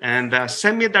and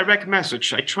send me a direct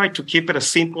message. I try to keep it as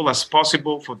simple as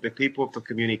possible for the people to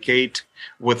communicate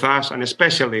with us and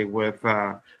especially with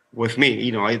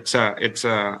me.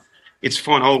 It's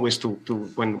fun always to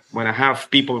when I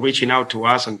have people reaching out to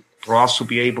us and for us to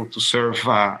be able to serve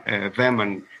them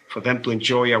and for them to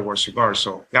enjoy our cigars.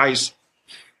 So, guys,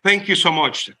 thank you so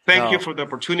much. Thank you for the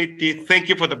opportunity. Thank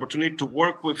you for the opportunity to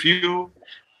work with you.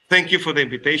 Thank you for the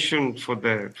invitation for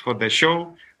the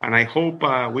show. And I hope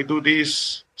we do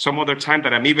this some other time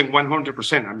that I'm even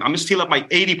 100%. I'm still at my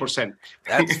 80%.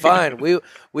 That's fine.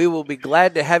 We will be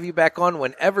glad to have you back on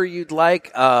whenever you'd like.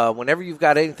 Whenever you've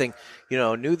got anything,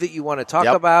 new that you want to talk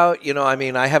about.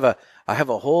 I have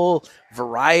a whole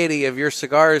variety of your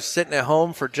cigars sitting at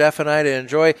home for Jeff and I to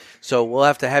enjoy. So we'll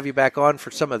have to have you back on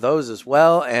for some of those as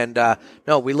well. And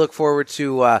we look forward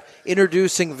to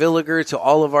introducing Villiger to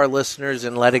all of our listeners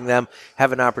and letting them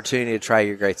have an opportunity to try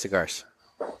your great cigars.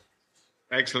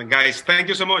 Excellent, guys. Thank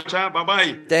you so much.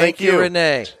 Bye-bye. Thank you,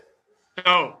 Renee.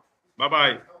 Oh,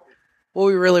 bye-bye. Well,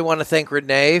 we really want to thank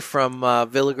Renee from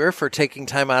Villiger for taking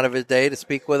time out of his day to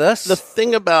speak with us. The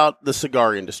thing about the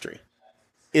cigar industry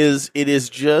is it is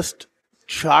just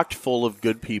chocked full of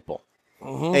good people.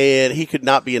 Mm-hmm. And he could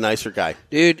not be a nicer guy.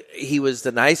 Dude, he was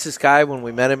the nicest guy when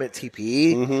we met him at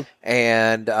TPE. Mm-hmm.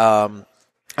 And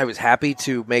I was happy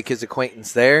to make his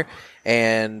acquaintance there.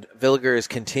 And Villiger has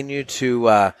continued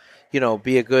to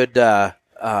be a good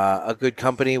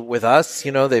company with us.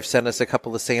 They've sent us a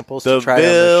couple of samples to try on the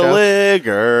show.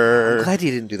 Villiger. I'm glad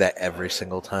you didn't do that every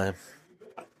single time.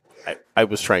 I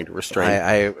was trying to restrain.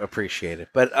 I appreciate it.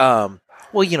 But,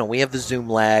 we have the Zoom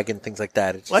lag and things like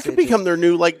that. That could become their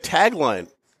new, tagline.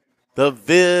 The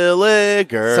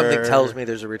Villiger. Something tells me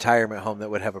there's a retirement home that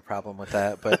would have a problem with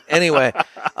that. But anyway,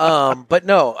 but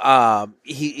no,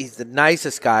 he's the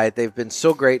nicest guy. They've been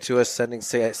so great to us, sending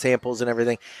samples and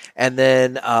everything. And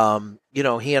then,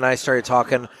 he and I started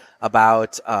talking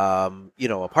about,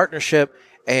 a partnership.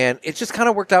 And it just kind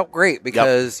of worked out great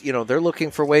because, they're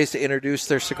looking for ways to introduce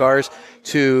their cigars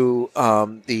to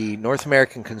the North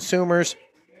American consumers.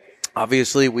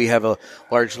 Obviously, we have a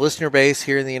large listener base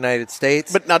here in the United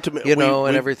States, but not to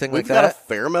and everything like that. We've got a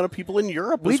fair amount of people in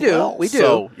Europe. We as do, well. we do.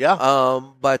 So, yeah,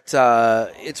 but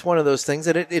it's one of those things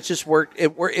that it just worked.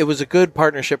 It was a good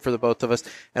partnership for the both of us,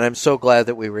 and I'm so glad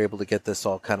that we were able to get this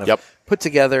all kind of put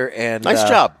together and nice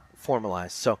job,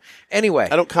 formalized. So anyway,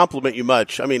 I don't compliment you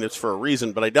much. I mean, it's for a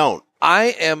reason, but I don't.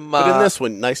 I am. But in this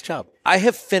one, nice job. I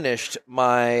have finished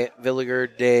my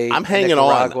Villiger Day. I'm hanging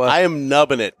Nicaragua. on. I am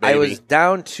nubbing it, baby. I was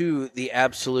down to the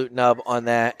absolute nub on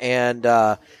that, and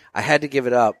I had to give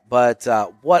it up. But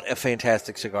what a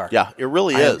fantastic cigar! Yeah, it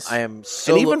really is. I am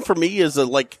so. And even for me, as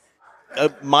a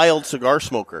mild cigar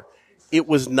smoker, it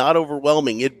was not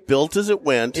overwhelming. It built as it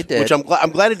went. It did. Which I'm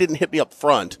glad it didn't hit me up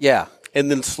front. Yeah,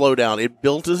 and then slow down. It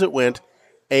built as it went.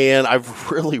 And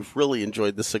I've really, really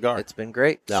enjoyed the cigar. It's been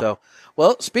great. Yeah. So,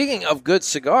 well, speaking of good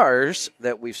cigars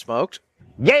that we've smoked,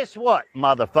 guess what,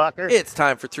 motherfucker? it's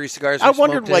time for 3 cigars. I We've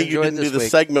wondered smoked why and you enjoyed didn't do this the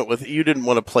week. segment with. You didn't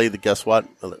want to play the guess what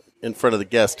in front of the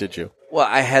guest, did you? Well,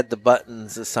 I had the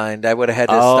buttons assigned. I would have had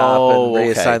to stop and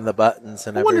reassign the buttons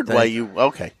and I everything. wondered why you.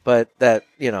 Okay, but that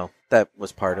that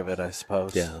was part of it, I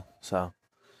suppose. Yeah. So,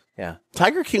 yeah.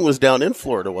 Tiger King was down in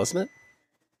Florida, wasn't it?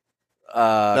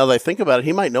 Now that I think about it,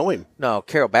 he might know him. No,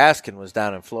 Carol Baskin was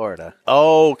down in Florida.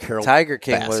 Oh, Carol. Tiger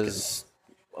King Baskin. was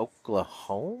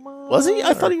Oklahoma. Was he?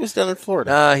 I thought he was down in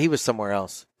Florida. Nah, he was somewhere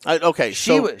else. Okay,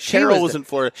 She Carol was was in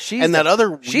Florida, She's and that other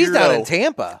weirdo, she's down in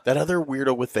Tampa. That other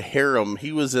weirdo with the harem,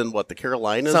 he was in the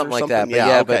Carolinas, Something or like that. But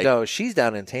okay. but no, she's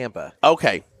down in Tampa.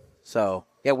 Okay. So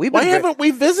yeah, Why haven't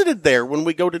we visited there when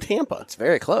we go to Tampa? It's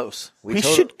very close. We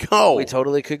should go. We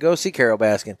totally could go see Carol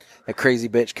Baskin. That crazy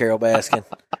bitch, Carol Baskin.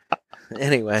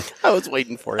 Anyway, I was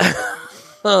waiting for it.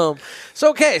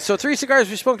 so 3 cigars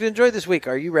we smoked and enjoyed this week.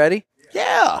 Are you ready?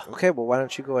 Yeah. Okay. Well, why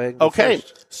don't you go ahead? And go Okay.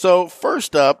 first? So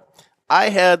first up, I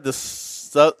had the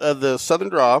Southern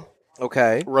Draw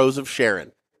Okay. Rose of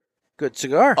Sharon. Good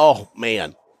cigar. Oh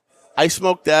man, I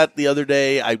smoked that the other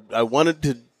day. I wanted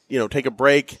to take a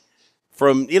break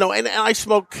from and I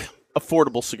smoke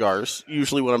affordable cigars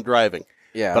usually when I'm driving.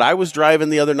 Yeah. But I was driving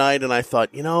the other night and I thought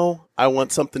I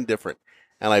want something different,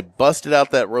 and I busted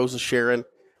out that Rose of Sharon.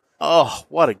 Oh,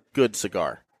 what a good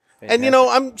cigar! Fantastic. And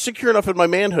I'm secure enough in my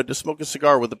manhood to smoke a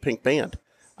cigar with a pink band.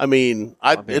 I mean,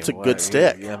 it's a good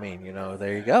stick. I mean,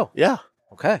 there you go. Yeah.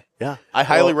 Okay. Yeah. I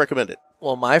highly recommend it.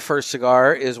 Well, my first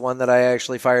cigar is one that I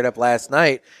actually fired up last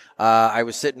night. I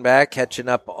was sitting back catching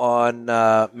up on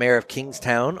Mayor of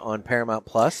Kingstown on Paramount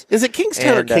Plus. Is it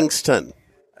Kingstown or Kingston?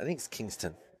 I think it's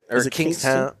Kingston. Is Or it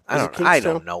Kingstown. Kingston? I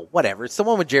don't know. Whatever. It's the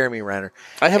one with Jeremy Renner.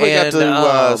 I haven't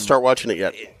got to start watching it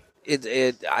yet.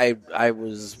 I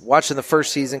was watching the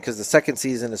first season because the second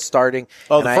season is starting.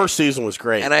 Oh, the first season was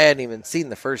great. And I hadn't even seen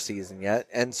the first season yet.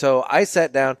 And so I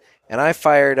sat down and I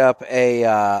fired up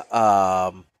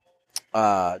a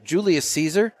Julius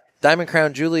Caesar, Diamond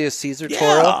Crown Julius Caesar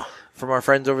Toro from our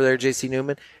friends over there, JC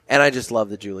Newman. And I just love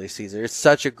the Julius Caesar. It's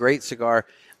such a great cigar.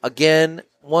 Again,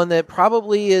 one that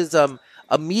probably is a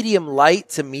medium light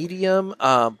to medium,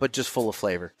 but just full of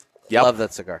flavor. Yep. Love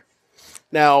that cigar.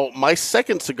 Now, my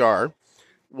second cigar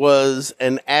was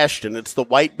an Ashton. It's the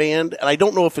white band, and I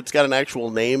don't know if it's got an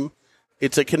actual name.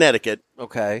 It's a Connecticut.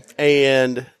 Okay.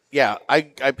 And yeah, I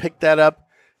picked that up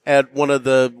at one of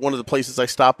the places I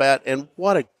stop at, and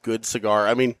what a good cigar.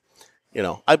 I mean,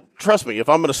 trust me, if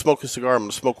I'm going to smoke a cigar, I'm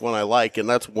going to smoke one I like, and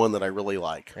that's one that I really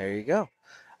like. There you go.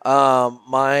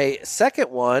 My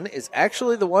second one is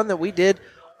actually the one that we did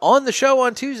on the show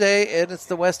on Tuesday, and it's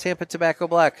the West Tampa Tobacco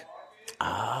Black.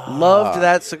 Loved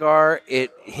that cigar.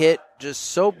 It hit just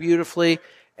so beautifully,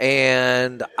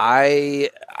 and I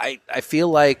feel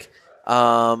like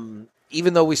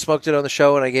even though we smoked it on the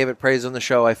show and I gave it praise on the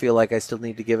show, I feel like I still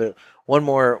need to give it one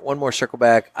more circle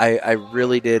back. I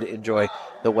really did enjoy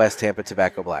the West Tampa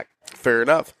Tobacco Black. Fair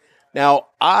enough. Now,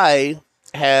 I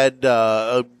had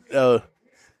I've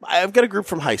got a group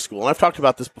from high school, and I've talked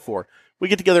about this before. We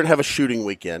get together and have a shooting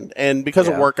weekend, and because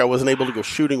of work, I wasn't able to go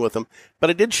shooting with them,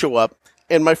 but I did show up,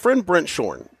 and my friend Brent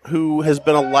Shorn, who has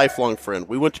been a lifelong friend,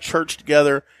 we went to church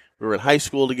together, we were in high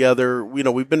school together,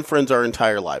 we've been friends our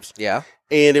entire lives. Yeah.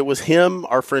 And it was him,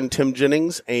 our friend Tim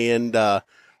Jennings, and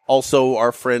also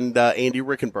our friend Andy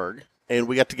Rickenberg, and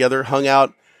we got together, hung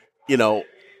out,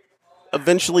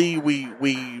 eventually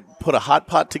we put a hot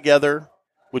pot together,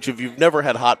 which if you've never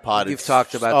had hot pot, You've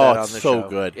talked about that on the show. So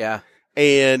good. Yeah.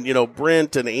 And,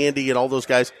 Brent and Andy and all those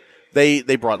guys, they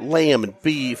brought lamb and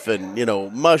beef and,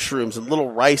 mushrooms and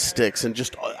little rice sticks and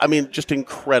just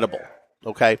incredible.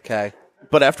 Okay. Okay.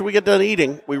 But after we got done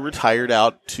eating, we retired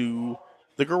out to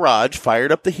the garage,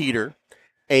 fired up the heater,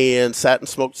 and sat and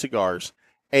smoked cigars.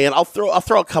 And I'll throw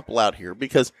a couple out here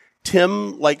because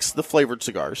Tim likes the flavored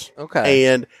cigars. Okay.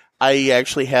 And I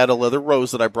actually had a leather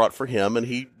rose that I brought for him, and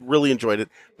he really enjoyed it.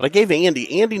 But I gave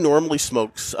Andy. Andy normally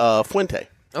smokes Fuente.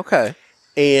 Okay.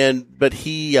 But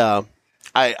he,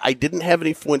 I didn't have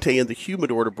any Fuente in the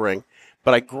humidor to bring,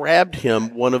 but I grabbed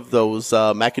him one of those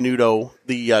Macanudo,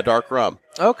 the dark rum.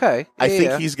 Okay. I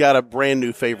think he's got a brand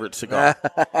new favorite cigar,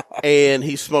 and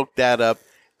he smoked that up.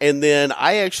 And then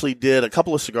I actually did a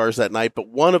couple of cigars that night, but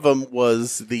one of them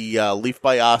was the Leaf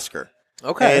by Oscar.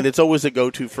 Okay. And it's always a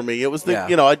go-to for me. It was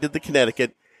I did the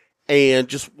Connecticut, and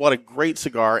just what a great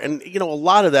cigar. And, a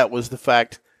lot of that was the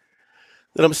fact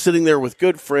that I'm sitting there with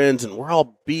good friends, and we're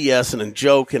all BSing and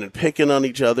joking and picking on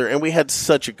each other, and we had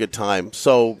such a good time.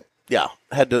 So, yeah,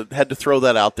 had to throw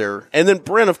that out there. And then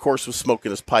Brent, of course, was smoking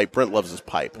his pipe. Brent loves his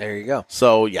pipe. There you go.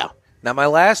 So, yeah. Now, my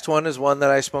last one is one that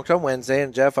I smoked on Wednesday,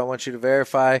 and Jeff, I want you to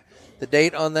verify the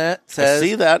date on that. It says I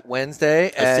see that.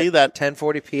 Wednesday at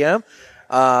 10:40 p.m.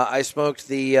 I smoked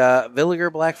the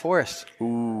Villiger Black Forest.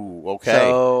 Ooh, okay.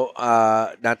 So,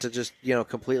 not to just,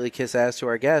 completely kiss ass to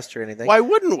our guest or anything. Why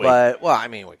wouldn't we? But,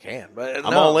 we can. But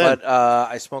I'm all in. But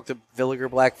I smoked the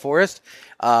Villiger Black Forest.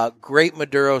 Great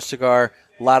Maduro cigar.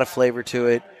 A lot of flavor to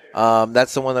it.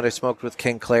 That's the one that I smoked with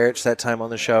Ken Clarich that time on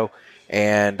the show.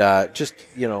 And just,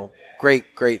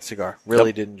 great cigar.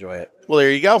 Really did enjoy it. Well,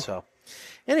 there you go. So,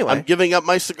 anyway. I'm giving up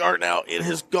my cigar now. It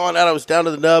has gone out. I was down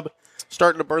to the nub,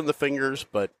 starting to burn the fingers,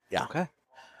 but yeah. Okay.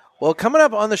 Well, coming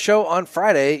up on the show on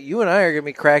Friday, you and I are going to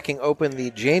be cracking open the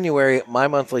January My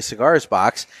Monthly Cigars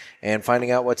box and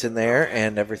finding out what's in there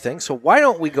and everything. So why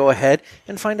don't we go ahead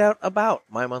and find out about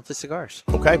My Monthly Cigars?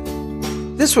 Okay.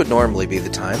 This would normally be the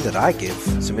time that I give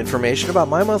some information about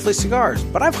My Monthly Cigars,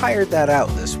 but I've hired that out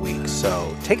this week,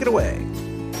 so take it away.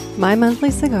 My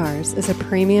Monthly Cigars is a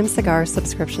premium cigar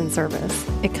subscription service.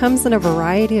 It comes in a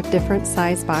variety of different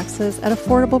size boxes at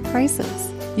affordable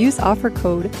prices. Use offer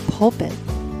code PULPIT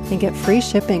and get free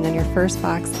shipping on your first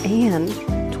box and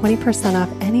 20% off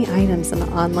any items in the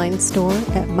online store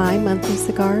at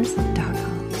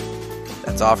mymonthlycigars.com.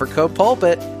 That's offer code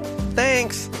PULPIT.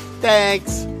 Thanks.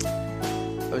 Thanks.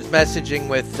 I was messaging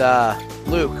with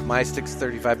Luke, my Sticks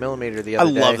 35mm the other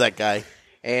day. I love that guy.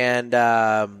 And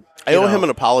I owe him an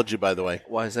apology, by the way.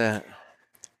 Why is that?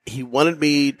 He wanted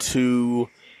me to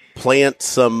plant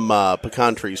some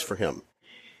pecan trees for him.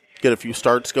 Get a few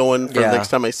starts going for the next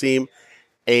time I see him.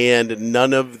 And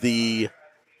none of the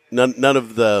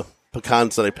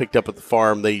pecans that I picked up at the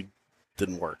farm, they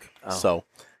didn't work. Oh. So,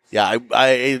 yeah,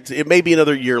 it may be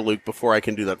another year, Luke, before I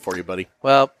can do that for you, buddy.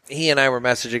 Well, he and I were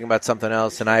messaging about something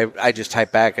else, and I just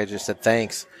typed back. I just said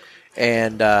thanks.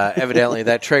 And evidently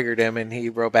that triggered him, and he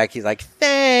wrote back, he's like,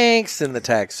 thanks, in the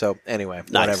text. So, anyway,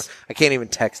 whatever. I can't even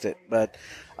text it. But,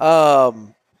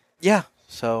 yeah,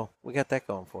 so we got that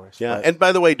going for us. Yeah, and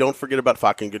by the way, don't forget about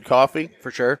fucking good coffee.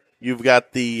 For sure. You've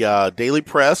got the Daily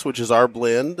Press, which is our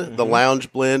blend, the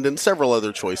Lounge blend, and several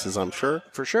other choices, I'm sure.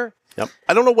 For sure. Yep.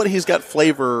 I don't know what he's got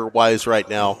flavor-wise right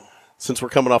now, since we're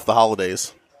coming off the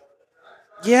holidays.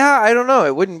 Yeah, I don't know.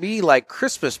 It wouldn't be like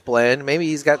Christmas blend. Maybe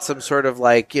he's got some sort of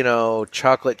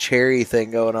chocolate cherry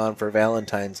thing going on for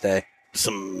Valentine's Day.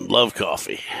 Some love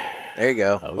coffee. There you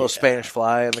go. A little Spanish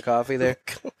fly in the coffee there.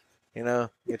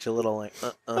 Get you a little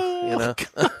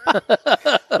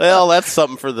Well, that's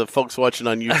something for the folks watching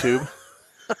on YouTube.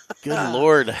 Good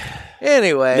Lord.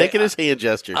 Anyway. Making his hand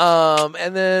gestures.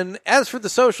 And then as for the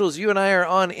socials, you and I are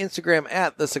on Instagram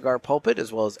at The Cigar Pulpit,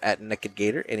 as well as at Naked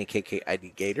Gator,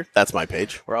 NEKKID Gator. That's my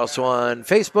page. We're also on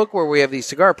Facebook, where we have the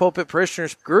Cigar Pulpit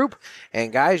Parishioners group.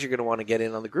 And guys, you're going to want to get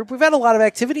in on the group. We've had a lot of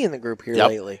activity in the group here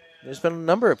lately. There's been a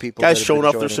number of people. Guys showing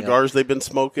off their cigars they've been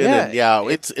smoking. Yeah,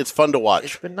 and it's fun to watch.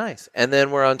 It's been nice. And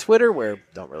then we're on Twitter, where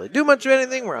don't really do much of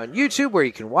anything. We're on YouTube, where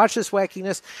you can watch this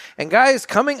wackiness. And guys,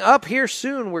 coming up here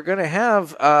soon, we're going to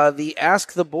have the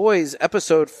Ask the Boys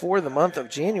episode for the month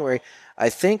of January. I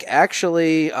think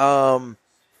actually,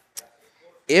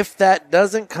 if that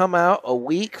doesn't come out a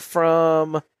week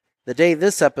from the day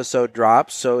this episode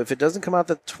drops, so if it doesn't come out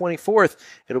the 24th,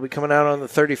 it'll be coming out on the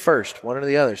 31st, one or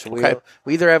the other. So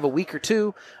we either have a week or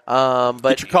two. But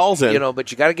get your calls in.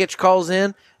 But you got to get your calls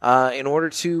in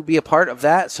order to be a part of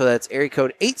that. So that's area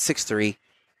code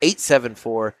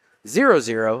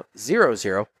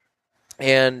 863-874-0000.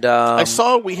 And I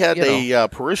saw we had you a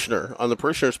parishioner on the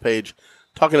parishioners page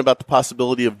talking about the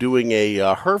possibility of doing a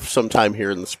HERF sometime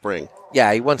here in the spring.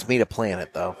 Yeah, he wants me to plan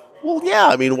it, though. Well, yeah.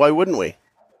 I mean, why wouldn't we?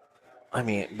 I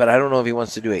mean, but I don't know if he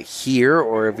wants to do it here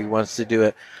or if he wants to do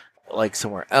it like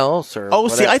somewhere else. Or Oh,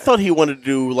 whatever. see, I thought he wanted to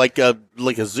do like a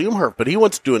Zoom HERF, but he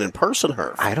wants to do an in-person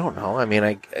HERF. I don't know. I mean,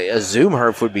 a Zoom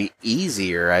HERF would be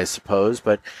easier, I suppose,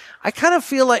 but I kind of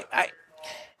feel like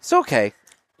it's okay.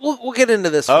 We'll get into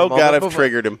this for a moment. God, I've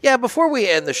triggered him. Yeah, before we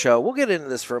end the show, we'll get into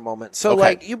this for a moment. So, Okay.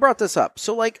 like, you brought this up.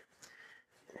 So, like,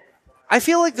 I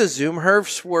feel like the Zoom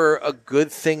HERFs were a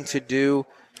good thing to do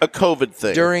A COVID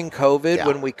thing. during COVID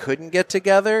when we couldn't get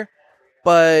together.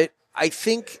 But I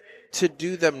think to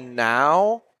do them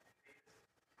now,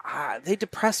 they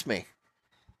depress me.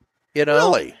 You know?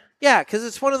 Really? Yeah, because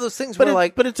it's one of those things where,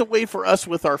 But it's a way for us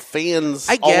with our fans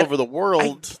I all get- over the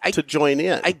world to join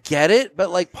in. I get it, but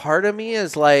like part of me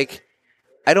is like,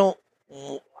 I don't.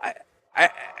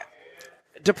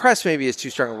 Depressed maybe is too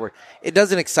strong a word. It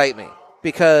doesn't excite me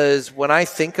because when I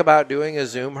think about doing a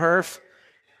Zoom HERF,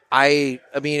 I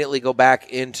immediately go back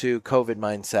into COVID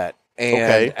mindset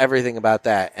and everything about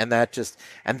that, and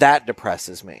that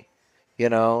depresses me. You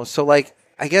know, so like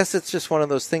I guess it's just one of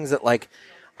those things that like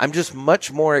I'm just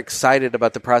much more excited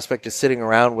about the prospect of sitting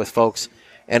around with folks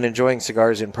and enjoying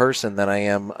cigars in person than I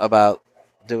am about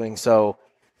doing so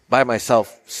by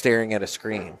myself staring at a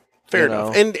screen. Fair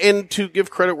enough. And to give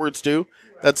credit where it's due,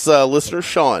 that's listener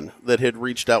Sean that had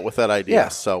reached out with that idea. Yeah.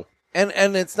 So and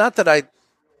it's not that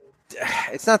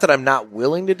I'm not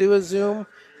willing to do a Zoom.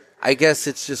 I guess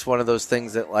it's just one of those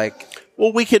things that like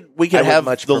well we could would have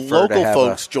much the prefer to local have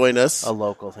folks join us a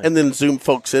local thing. and then Zoom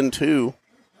folks in too.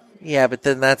 Yeah, but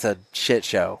then that's a shit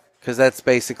show because that's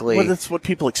basically Well, that's what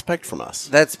people expect from us.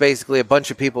 that's basically a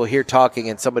bunch of people here talking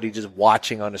and somebody just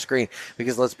watching on a screen.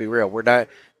 Because let's be real, we're not.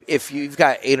 If you've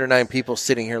got 8 or 9 people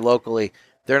sitting here locally,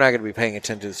 they're not going to be paying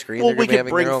attention to the screen. Well, They're we gonna be could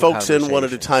having bring their own folks in one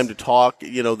at a conversations. time to talk,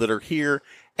 that are here,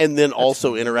 and then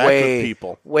also interact with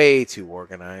people. Way too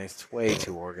organized. Way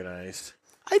too organized.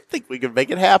 I think we could make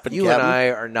it happen. You Captain. and I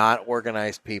are not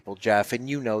organized people, Jeff, and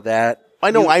you know that. I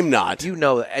know I'm not. You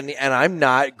know that, and I'm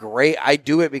not great. I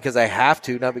do it because I have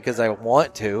to, not because I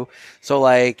want to. So,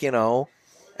 like,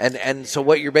 and so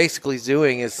what you're basically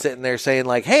doing is sitting there saying,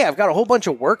 like, hey, I've got a whole bunch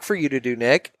of work for you to do,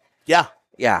 Nick. Yeah.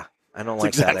 Yeah, I don't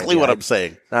That's like that exactly idea. what I'm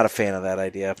saying. Not a fan of that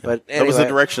idea. But anyway, That was the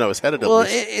direction I was headed. well, at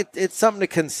least. it's something to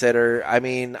consider. I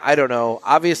mean, I don't know.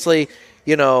 Obviously,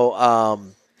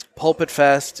 Pulpit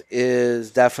Fest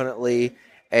is definitely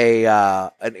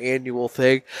an annual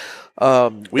thing.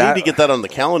 We need to get that on the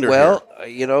calendar. Well,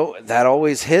 here. That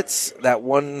always hits that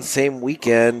one same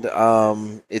weekend.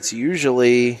 It's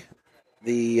usually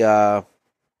the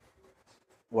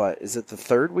what is it? The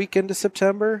third weekend of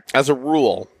September? As a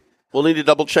rule, we'll need to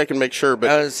double check and make sure. But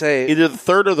I would say either the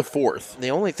 3rd or the 4th.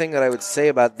 the only thing that I would say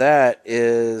about that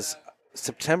is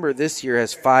September this year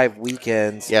has 5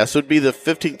 weekends. Yeah, so it'd be the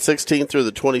 15th, 16th through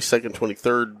the 22nd,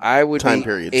 23rd. I would time be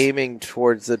periods. aiming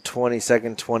towards the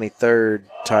 22nd, 23rd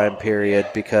time period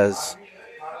because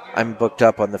I'm booked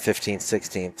up on the 15th,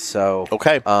 16th. So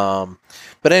Okay,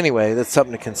 but anyway, that's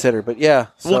something to consider. But yeah,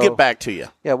 we'll get back to you.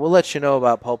 Yeah, we'll let you know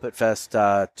about Pulpit Fest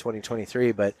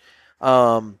 2023. But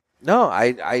no,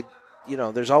 I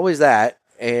there's always that,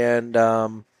 and I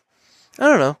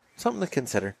don't know, something to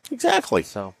consider. Exactly.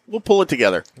 So We'll pull it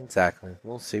together. exactly,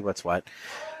 we'll see what's what.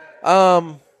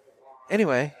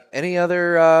 Anyway, any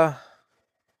other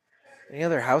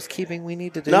housekeeping we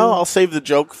need to do? No, I'll save the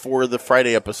joke for the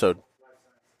Friday episode.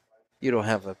 You don't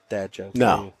have a dad joke.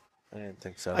 No. do you? I didn't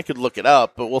think so. I could look it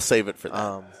up, but we'll save it for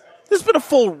that. This has been a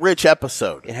full, rich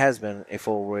episode. It has been a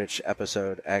full, rich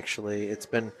episode. Actually, it's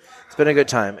been a good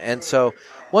time. And so,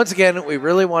 once again, we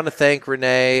really want to thank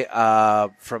Renee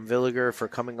from Villiger for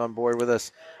coming on board with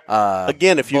us.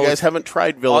 Again, if you both guys haven't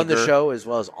tried Villiger, on the show as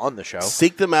well as on the show,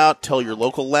 seek them out. Tell your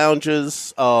local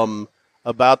lounges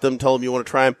about them. Tell them you want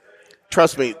to try them.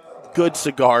 Trust me, good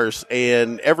cigars.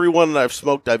 And every one that I've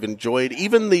smoked, I've enjoyed.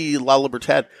 Even the La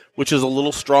Libertad, which is a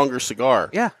little stronger cigar.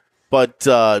 yeah. But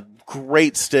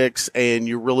great sticks, and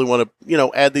you really want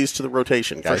to, add these to the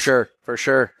rotation, guys. For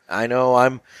sure. I know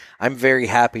I'm very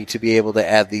happy to be able to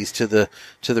add these to the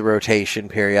rotation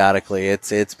periodically.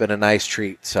 It's been a nice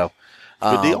treat. So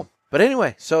Good deal. But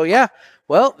anyway, so yeah.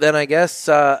 Well, then I guess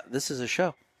this is a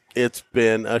show. It's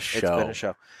been a show. It's been a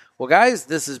show. Well, guys,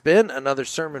 this has been another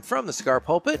sermon from the Cigar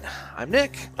Pulpit. I'm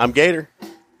Nick. I'm Gator.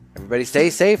 Everybody stay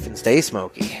safe and stay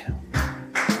smoky.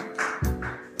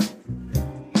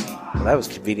 Well, that was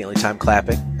conveniently time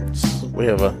clapping. We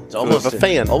have a It's almost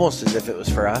fan. almost as if it was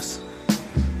for us.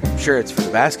 I'm sure it's for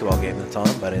the basketball game that's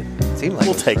on, but it seemed like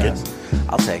We'll take it.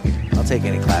 I'll take it. I'll take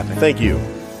any clapping. Thank you.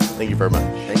 Thank you very much.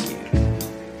 Thank you.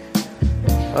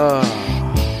 Oh.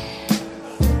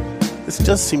 This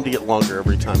does seem to get longer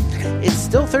every time. It's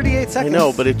still 38 seconds. I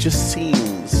know, but it just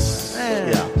seems...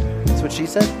 Yeah. That's what she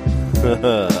said?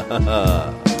 I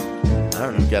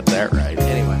don't know. You got that right.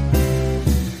 Anyway.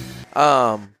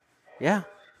 Yeah.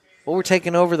 Well, we're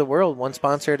taking over the world one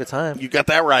sponsor at a time. You got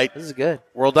that right. This is good.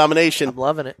 World domination. I'm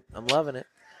loving it.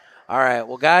 All right.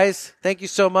 Well, guys, thank you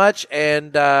so much.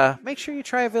 And make sure you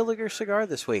try a Villiger cigar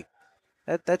this week.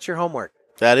 That's your homework.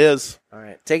 That is. All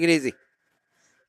right. Take it easy.